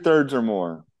 2/3 or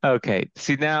more. okay.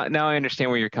 See, now I understand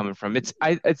where you're coming from.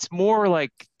 It's more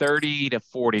like 30 to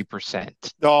 40%.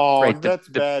 Oh, Right. that's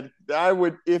The bad. I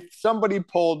would, if somebody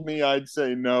polled me, I'd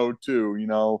say no too.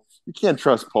 You can't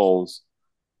trust polls.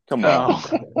 Come on.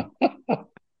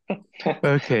 Oh,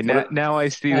 okay. What? Now I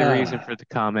see the reason Ah, for the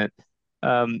comment.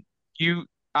 Um, you,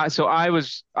 so I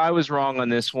was wrong on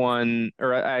this one,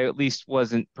 or I at least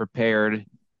wasn't prepared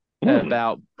hmm.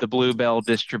 about the Bluebell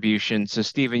distribution. So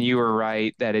Stephen, you were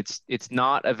right that it's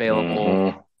not available Hmm.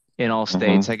 in all Hmm.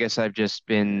 states. I guess I've just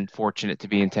been fortunate to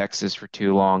be in Texas for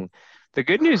too long. The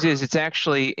good news is it's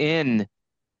actually in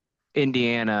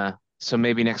Indiana. So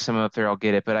maybe next time I'm up there I'll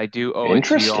get it, but I do owe it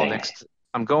to you all Interesting. next.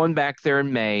 I'm going back there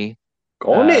in May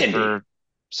Going to Indy. for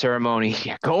ceremony.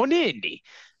 Yeah, going to Indy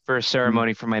for a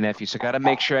ceremony for my nephew. So got to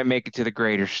make sure I make it to the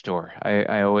Grader store.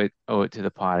 I owe it to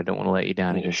the pod. I don't want to let you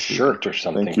down Need a again, Stephen. shirt or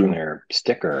something Thank from you. their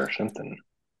sticker or something.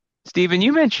 Stephen,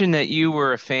 you mentioned that you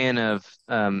were a fan of,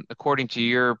 according to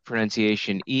your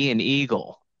pronunciation, Ian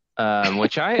Eagle,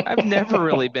 which I've never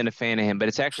really been a fan of him, but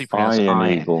it's actually pronounced Iron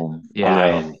Ian. Eagle. Yeah. Yeah.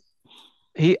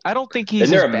 Iron. I don't think he's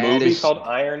Isn't as there a bad movie as called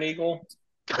Iron Eagle?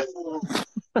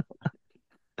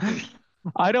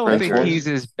 I don't French think one? he's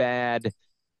as bad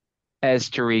as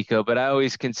Tirico, but I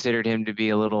always considered him to be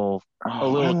a Oh, I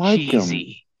little like him.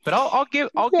 cheesy. But I'll give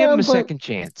Yeah, him a but second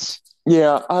chance.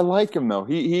 yeah, I like him though.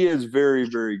 He is very,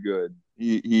 very good.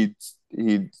 He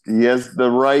has the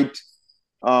right.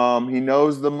 He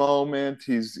knows the moment.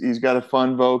 He's got a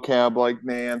fun vocab like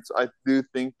Nance. I do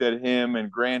think that him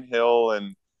and Grant Hill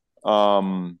and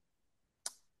um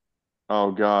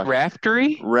oh gosh,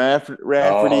 Raftery?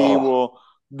 Rafferty Oh, will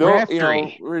though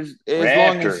Raftery. as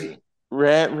long as Raftery.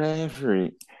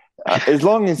 Rafferty as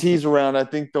long as he's around, I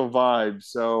think they'll vibe.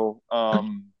 So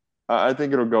I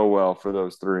think it'll go well for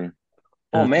those three.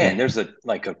 Oh man, Okay. there's a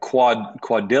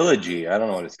quadrilogy. I don't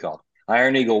know what it's called.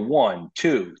 Iron Eagle one,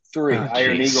 two, three. Oh,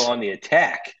 Iron Eagle jeez. on the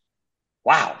attack.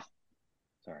 Wow.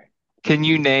 Sorry. Can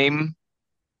you name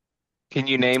can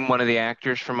you name one of the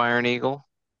actors from Iron Eagle?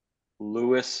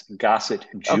 Louis Gossett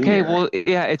Okay, Jr. well,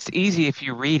 yeah, it's easy if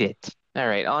you read it. All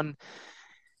right, on.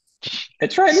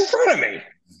 It's right in Jeez. front of me.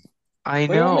 I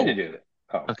What do you want me to know. do?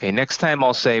 Oh, Okay, next time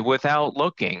I'll say without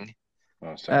looking.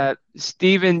 oh, sorry.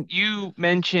 Stephen, you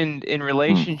mentioned in Hmm.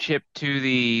 relationship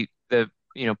to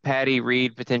Patty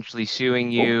Reed potentially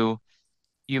suing you,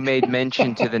 you made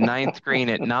mention to the ninth green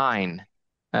at nine,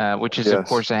 which is of Yes.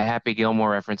 course a Happy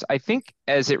Gilmore reference. I think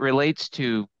as it relates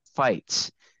to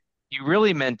fights, you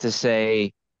really meant to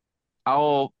say,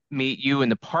 I'll meet you in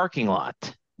the parking lot,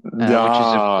 which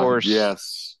is of Ah, course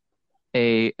yes.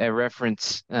 a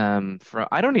reference from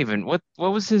I don't even what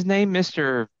was his name,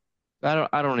 Mr.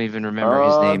 I don't even remember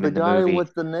his name The in the guy movie.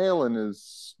 with the nail in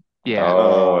his Yeah,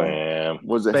 Oh, uh yeah.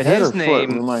 was it but head or foot?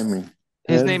 Remind me.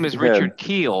 his name is Head. Richard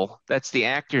Keel. That's the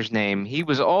actor's name. He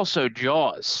was also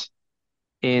Jaws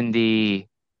in the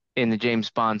James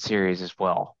Bond series as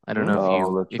well. I don't know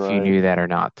Oh, that's if you right. knew that or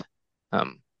not.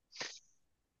 Um,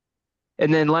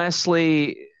 and then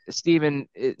lastly, Stephen,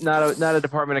 not a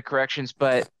Department of Corrections,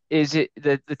 but is it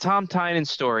the Tom Tynan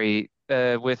story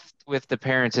with the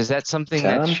parents? Is that something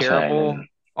that's Tom shareable Tynan.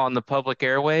 on the public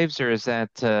airwaves, or is that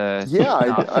Yeah,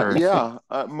 not for? yeah.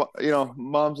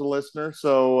 Mom's a listener,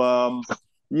 so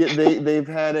yeah, they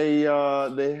had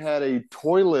a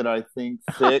toilet, I think,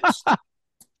 fixed,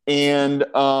 and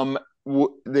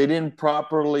they didn't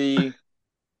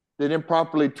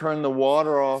properly turn the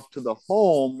water off to the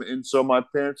home, and so my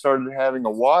parents started having a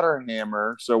water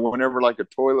hammer. So whenever like a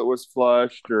toilet was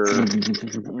flushed or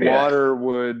Yeah. water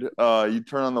would you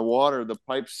turn on the water, the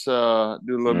pipes do a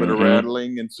little bit of Hmm.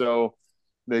 rattling, and so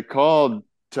they called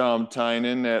Tom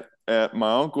Tynan at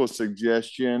my uncle's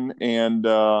suggestion, and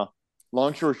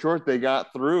long story short, they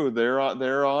got through. They're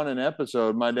on an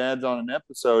episode. My dad's on an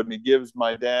episode, and he gives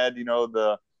my dad,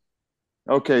 the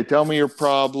okay, tell me your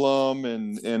problem,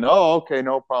 and oh, okay,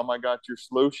 no problem. I got your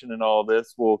solution and all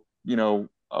this. Well,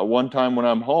 one time when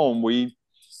I'm home, we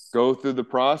go through the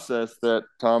process that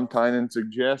Tom Tynan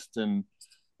suggests, and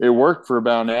it worked for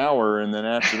about an hour, and then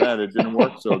after that, it didn't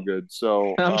work so good.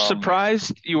 So, I'm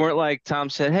surprised you weren't like Tom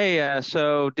said. Hey,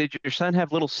 so did your son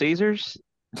have Little Caesars?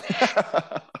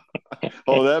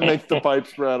 oh, that makes the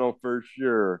pipes rattle for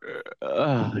sure.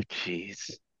 Oh,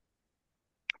 jeez.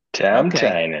 Tom Okay.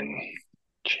 Tynan.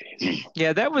 Jeez.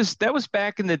 Yeah, that was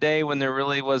back in the day when there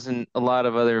really wasn't a lot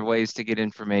of other ways to get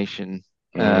information.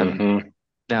 Um, Hmm.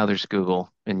 Now there's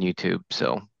Google and YouTube,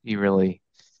 so you really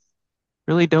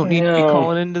don't need to be Yeah.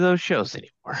 calling into those shows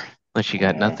anymore unless you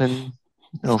got Yeah. nothing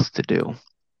else to do.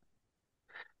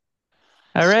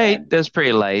 All right, Sad. that's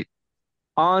pretty light.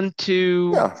 On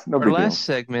to Yeah, no our big last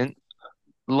deal. segment,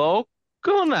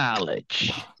 local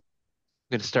knowledge. I'm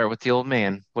going to start with the old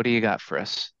man. What do you got for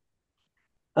us?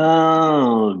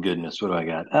 Oh goodness, what do I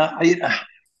got?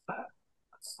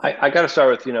 I got to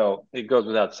start with, it goes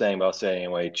without saying, but I'll say it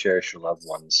anyway. Cherish your loved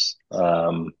ones.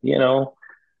 Don't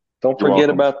You're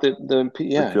forget welcome. about We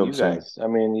yeah, feel the you same. guys. I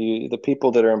mean, the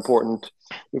people that are important.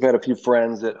 We've had a few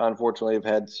friends that unfortunately have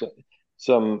had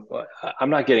some. I'm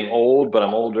not getting old, but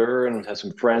I'm older, and have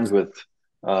some friends with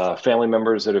family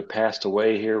members that have passed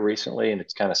away here recently, and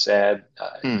it's kind of sad.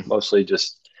 Hmm. Mostly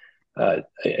just,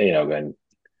 and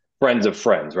friends of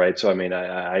friends, right? So I mean,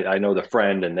 I know the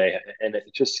friend, and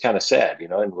it's just kind of sad,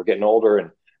 And we're getting older, and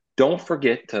don't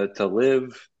forget to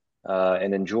live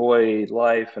and enjoy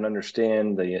life, and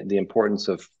understand the importance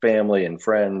of family and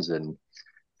friends and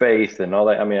faith and all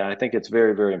that. I mean, I think it's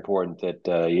very, very important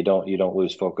that you don't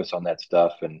lose focus on that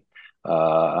stuff. And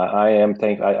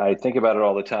I think about it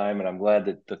all the time, and I'm glad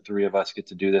that the three of us get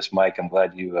to do this, Mike. I'm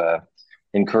glad you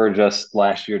encouraged us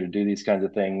last year to do this kind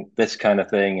of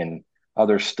thing, and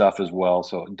other stuff as well.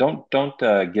 So don't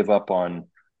give up on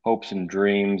hopes and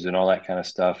dreams and all that kind of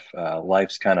stuff.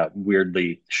 Life's kind of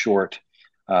weirdly short.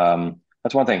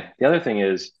 That's one thing. The other thing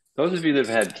is, those of you that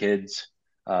have had kids.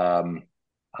 I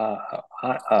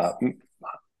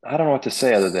don't know what to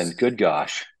say other than good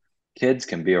gosh, kids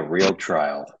can be a real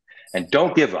trial, and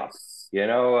don't give up.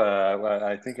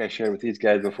 I think I shared with these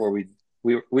guys before we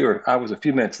were. I was a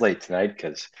few minutes late tonight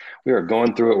because we were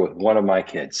going through it with one of my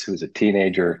kids who's a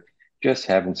teenager, just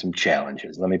having some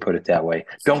challenges. Let me put it that way.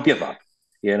 Don't give up.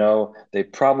 They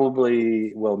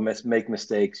probably will make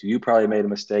mistakes. You probably made a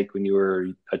mistake when you were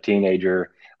a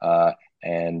teenager,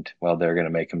 and well, they're going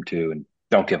to make them too. And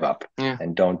don't give up, Yeah.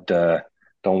 and don't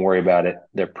worry about it.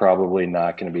 They're probably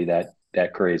not going to be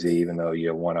that crazy, even though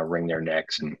you want to wring their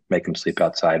necks and make them sleep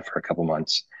outside for a couple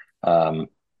months. Um,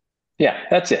 yeah,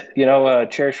 that's it.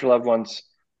 Cherish your loved ones.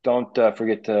 Don't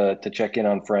forget to check in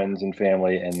on friends and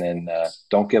family, and then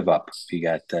don't give up if you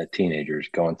got teenagers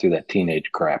going through that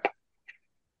teenage crap.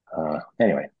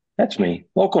 Anyway, that's me.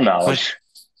 Local Was knowledge.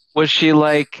 was she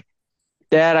like,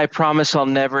 Dad, I promise I'll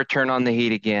never turn on the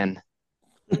heat again?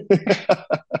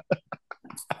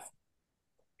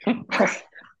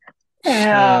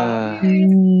 Yeah. Uh, it's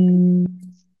got to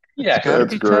Yes.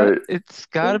 That's be tough. great. It's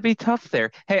got to be tough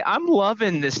there. Hey, I'm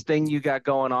loving this thing you got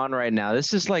going on right now.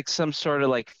 This is like some sort of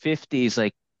like 50s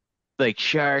like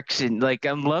sharks, and like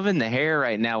I'm loving the hair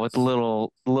right now with the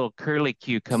little curly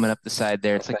Q coming up the side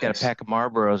there. Oh, It's like got a thanks. pack of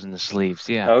Marlboros in the sleeves.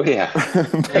 Yeah. Oh yeah. You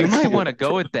Thank might you. want to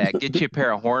go with that. Get you a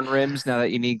pair of horn rims now that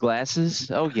you need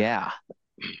glasses. Oh yeah.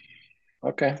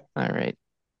 Okay. All right.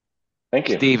 Thank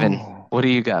you. Steven, what do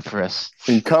you got for us?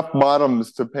 And cuff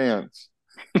bottoms to pants.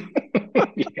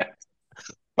 Yeah.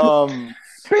 Um,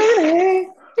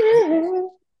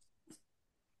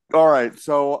 all right.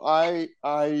 So I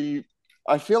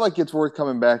feel like it's worth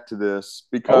coming back to this Oh.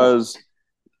 because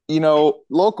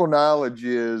local knowledge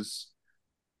is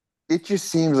it just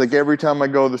seems like every time I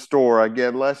go to the store, I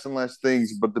get less and less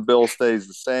things, but the bill stays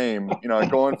the same. I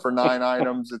go in for 9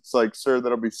 items. It's like, sir,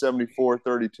 that'll be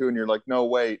 74.32, and you're like, no,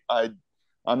 wait,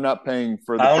 I'm not paying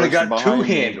for the I only person got two behind me.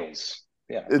 handles.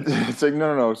 Yeah. It's like,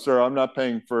 no, no, no, sir, I'm not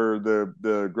paying for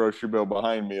the grocery bill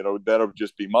behind me. That'll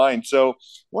just be mine. So I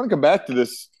want to come back to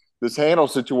this handle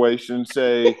situation and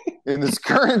say, in this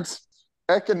current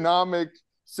economic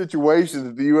situation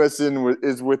that the U.S.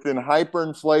 is within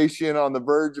hyperinflation on the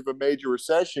verge of a major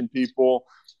recession, people,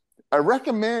 I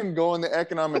recommend going the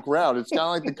economic route. It's kind of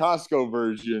like the Costco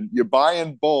version. You buy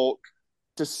in bulk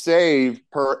to save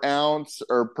per ounce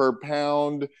or per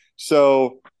pound.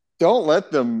 So don't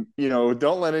let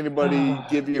anybody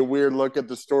give you a weird look at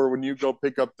the store when you go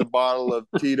pick up the bottle of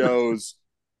Tito's,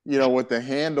 with the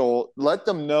handle. Let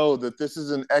them know that this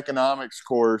is an economics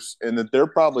course and that they're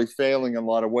probably failing in a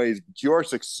lot of ways, but you're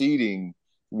succeeding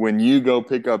when you go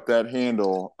pick up that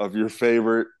handle of your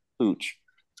favorite hooch.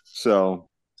 So,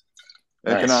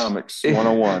 Nice. economics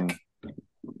 101.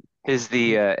 Is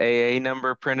the AA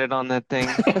number printed on that thing?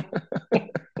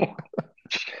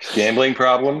 Gambling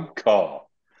problem? Call.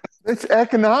 It's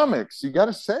economics. You got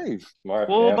to save. Smart.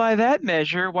 Well, Yeah. by that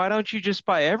measure, why don't you just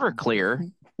buy Everclear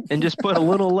and just put a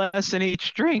little less in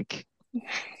each drink?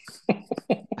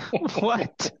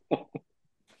 What? Oh,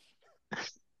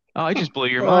 I just blew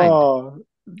your mind. Oh,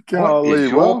 What Golly,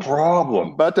 is your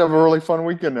problem? about to have a really fun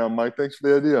weekend now, Mike. Thanks for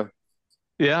the idea.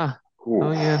 Yeah. Ooh.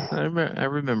 Oh yeah, I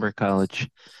remember college.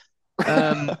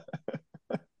 Um,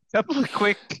 Couple of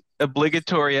quick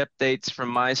obligatory updates from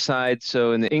my side.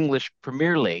 So in the English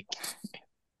Premier League,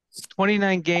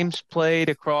 29 games played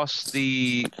across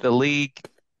the league.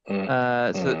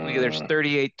 Mm, There's mm.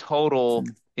 38 total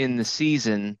in the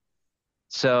season.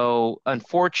 So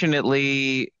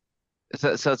unfortunately,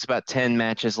 so it's about 10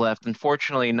 matches left.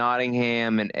 Unfortunately,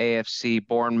 Nottingham and AFC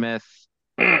Bournemouth,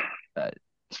 uh,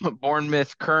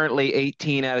 Bournemouth currently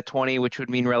 18 out of 20, which would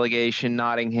mean relegation.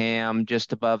 Nottingham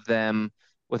just above them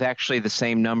with actually the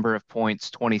same number of points,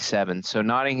 27. So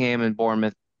Nottingham and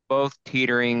Bournemouth both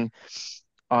teetering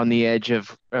on the edge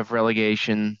of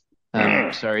relegation.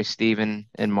 Sorry, Stephen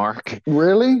and Mark,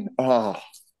 Really? Oh,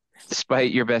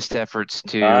 despite your best efforts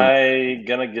to, I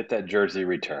gonna get that jersey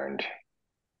returned.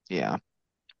 yeah,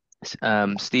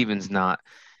 Stephen's not.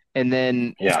 And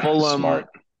then Yeah, Fulham smart.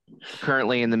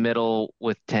 currently in the middle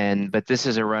with 10, but this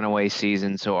is a runaway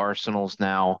season, so Arsenal's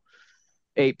now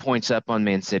 8 points up on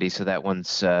Man City. So that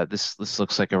one's this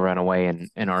looks like a runaway,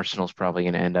 and Arsenal's probably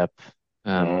going to end up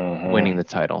winning Hmm. the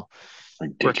title. We're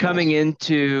Ridiculous. coming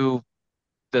into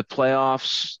the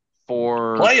playoffs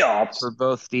Playoffs, for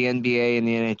both the NBA and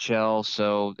the NHL.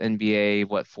 So NBA,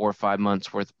 what, 4 or 5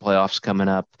 months worth of playoffs coming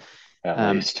up.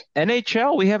 at least.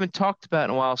 NHL, we haven't talked about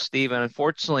in a while, Steve. And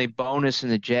unfortunately, Bonus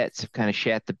and the Jets have kind of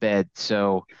shat the bed.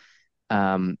 So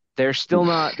they're still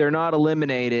Oof. not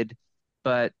eliminated,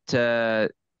 but the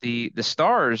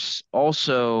Stars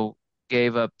also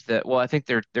gave up the well, I think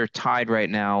they're tied right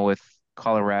now with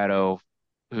Colorado,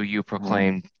 who you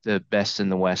proclaimed the best in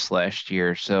the West last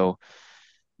year. So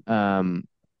um,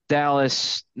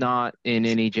 Dallas not in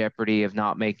any jeopardy of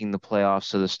not making the playoffs,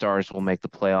 so the Stars will make the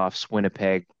playoffs.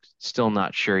 Winnipeg still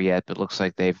not sure yet, but looks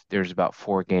like there's about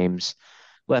 4 games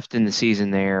left in the season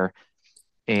there.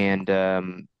 And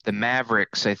the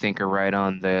Mavericks, I think, are right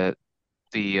on the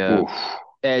Oof.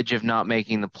 edge of not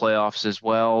making the playoffs as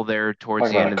well. They're towards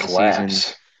Talk the about end a of the season.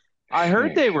 collapse. I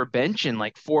heard Sheesh. they were benching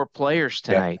like 4 players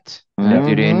Yep. tonight Yep.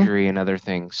 due to mm-hmm. injury and other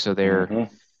things. So Hmm.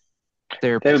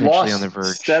 they're They potentially on the lost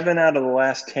verge. 7 out of the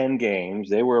last 10 games.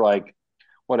 They were like,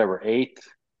 whatever, eighth,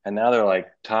 and now they're like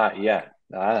tied. Yeah.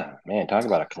 Man, talk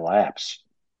about a collapse.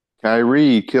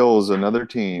 Kyrie kills another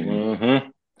team. Hmm.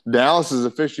 Dallas has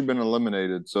officially been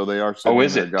eliminated, so they are Oh, sitting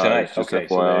is there, it tonight? guys. Just Okay,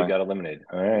 so they FYI, got eliminated.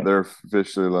 All right. they're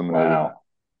officially eliminated. Wow.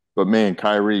 But man,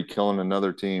 Kyrie killing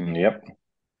another team. Yep.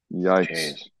 Yikes.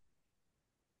 Jeez.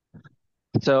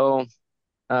 So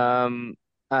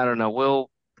I don't know.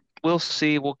 We'll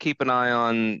see. We'll keep an eye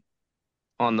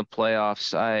on the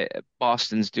playoffs.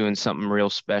 Boston's doing something real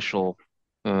special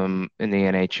in the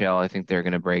NHL. I think they're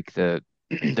going to break the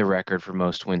the record for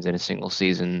most wins in a single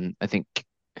season. I think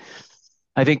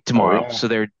Oh tomorrow. yeah. So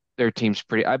their team's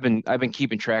pretty. I've been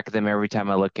keeping track of them every time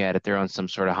I look at it. They're on some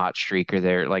sort of hot streak, or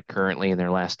they're like currently in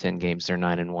their last 10 games, they're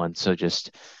 9-1. So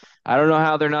just I don't know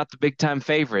how they're not the big time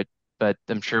favorite, but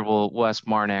I'm sure we'll ask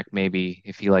Marnak maybe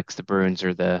if he likes the Bruins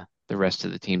or the rest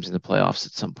of the teams in the playoffs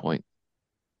at some point.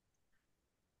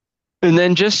 And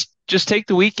then just take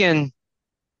the weekend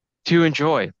to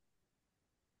enjoy.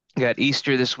 We got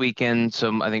Easter this weekend,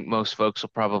 so I think most folks will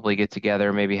probably get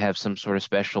together, maybe have some sort of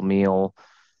special meal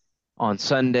on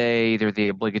Sunday, either the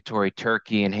obligatory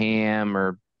turkey and ham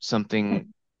or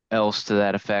something else to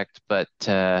that effect. But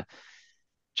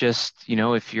just,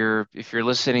 if you're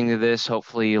listening to this,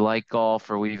 hopefully you like golf,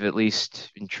 or we've at least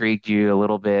intrigued you a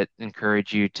little bit,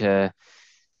 encourage you to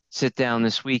sit down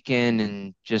this weekend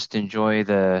and just enjoy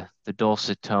the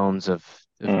dulcet tones of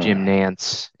Jim Mm.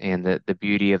 Nance and the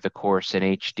beauty of the course in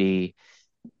HD.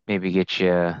 Maybe get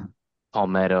you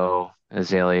palmetto,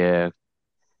 azalea,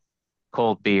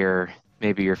 cold beer,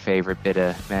 maybe your favorite bit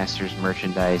of Masters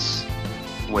merchandise.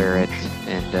 Wear it,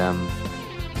 and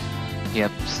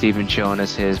yep, Steven showing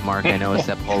us his. Mark, I know it's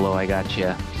that polo I got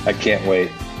you. I can't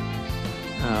wait.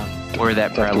 Wear that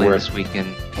Have to proudly wear- this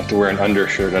weekend. I have to wear an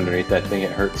undershirt underneath that thing.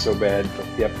 It hurts so bad. But,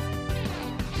 yep.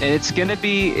 And it's gonna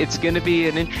be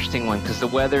an interesting one because the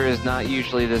weather is not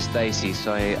usually this dicey.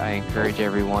 So I encourage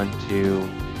everyone to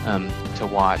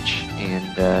watch,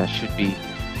 and should be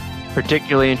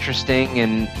particularly interesting.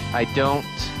 And I don't.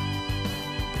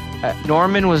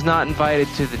 Norman was not invited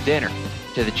to the dinner,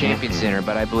 to the Champions Dinner,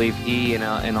 but I believe he and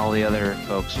all the other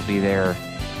folks will be there,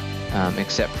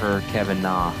 except for Kevin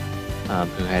Na,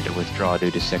 who had to withdraw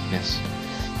due to sickness.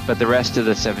 But the rest of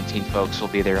the 17 folks will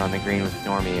be there on the green with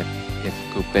Normie if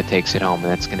Kupka takes it home, and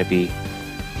that's going to be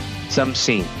some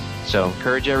scene. So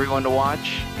encourage everyone to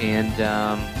watch, and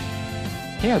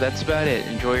yeah, that's about it.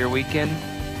 Enjoy your weekend.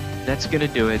 That's going to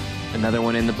do it. Another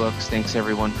one in the books. Thanks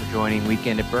everyone for joining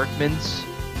Weekend at Berkman's.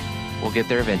 We'll get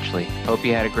there eventually. Hope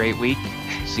you had a great week.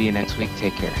 See you next week.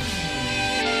 Take care.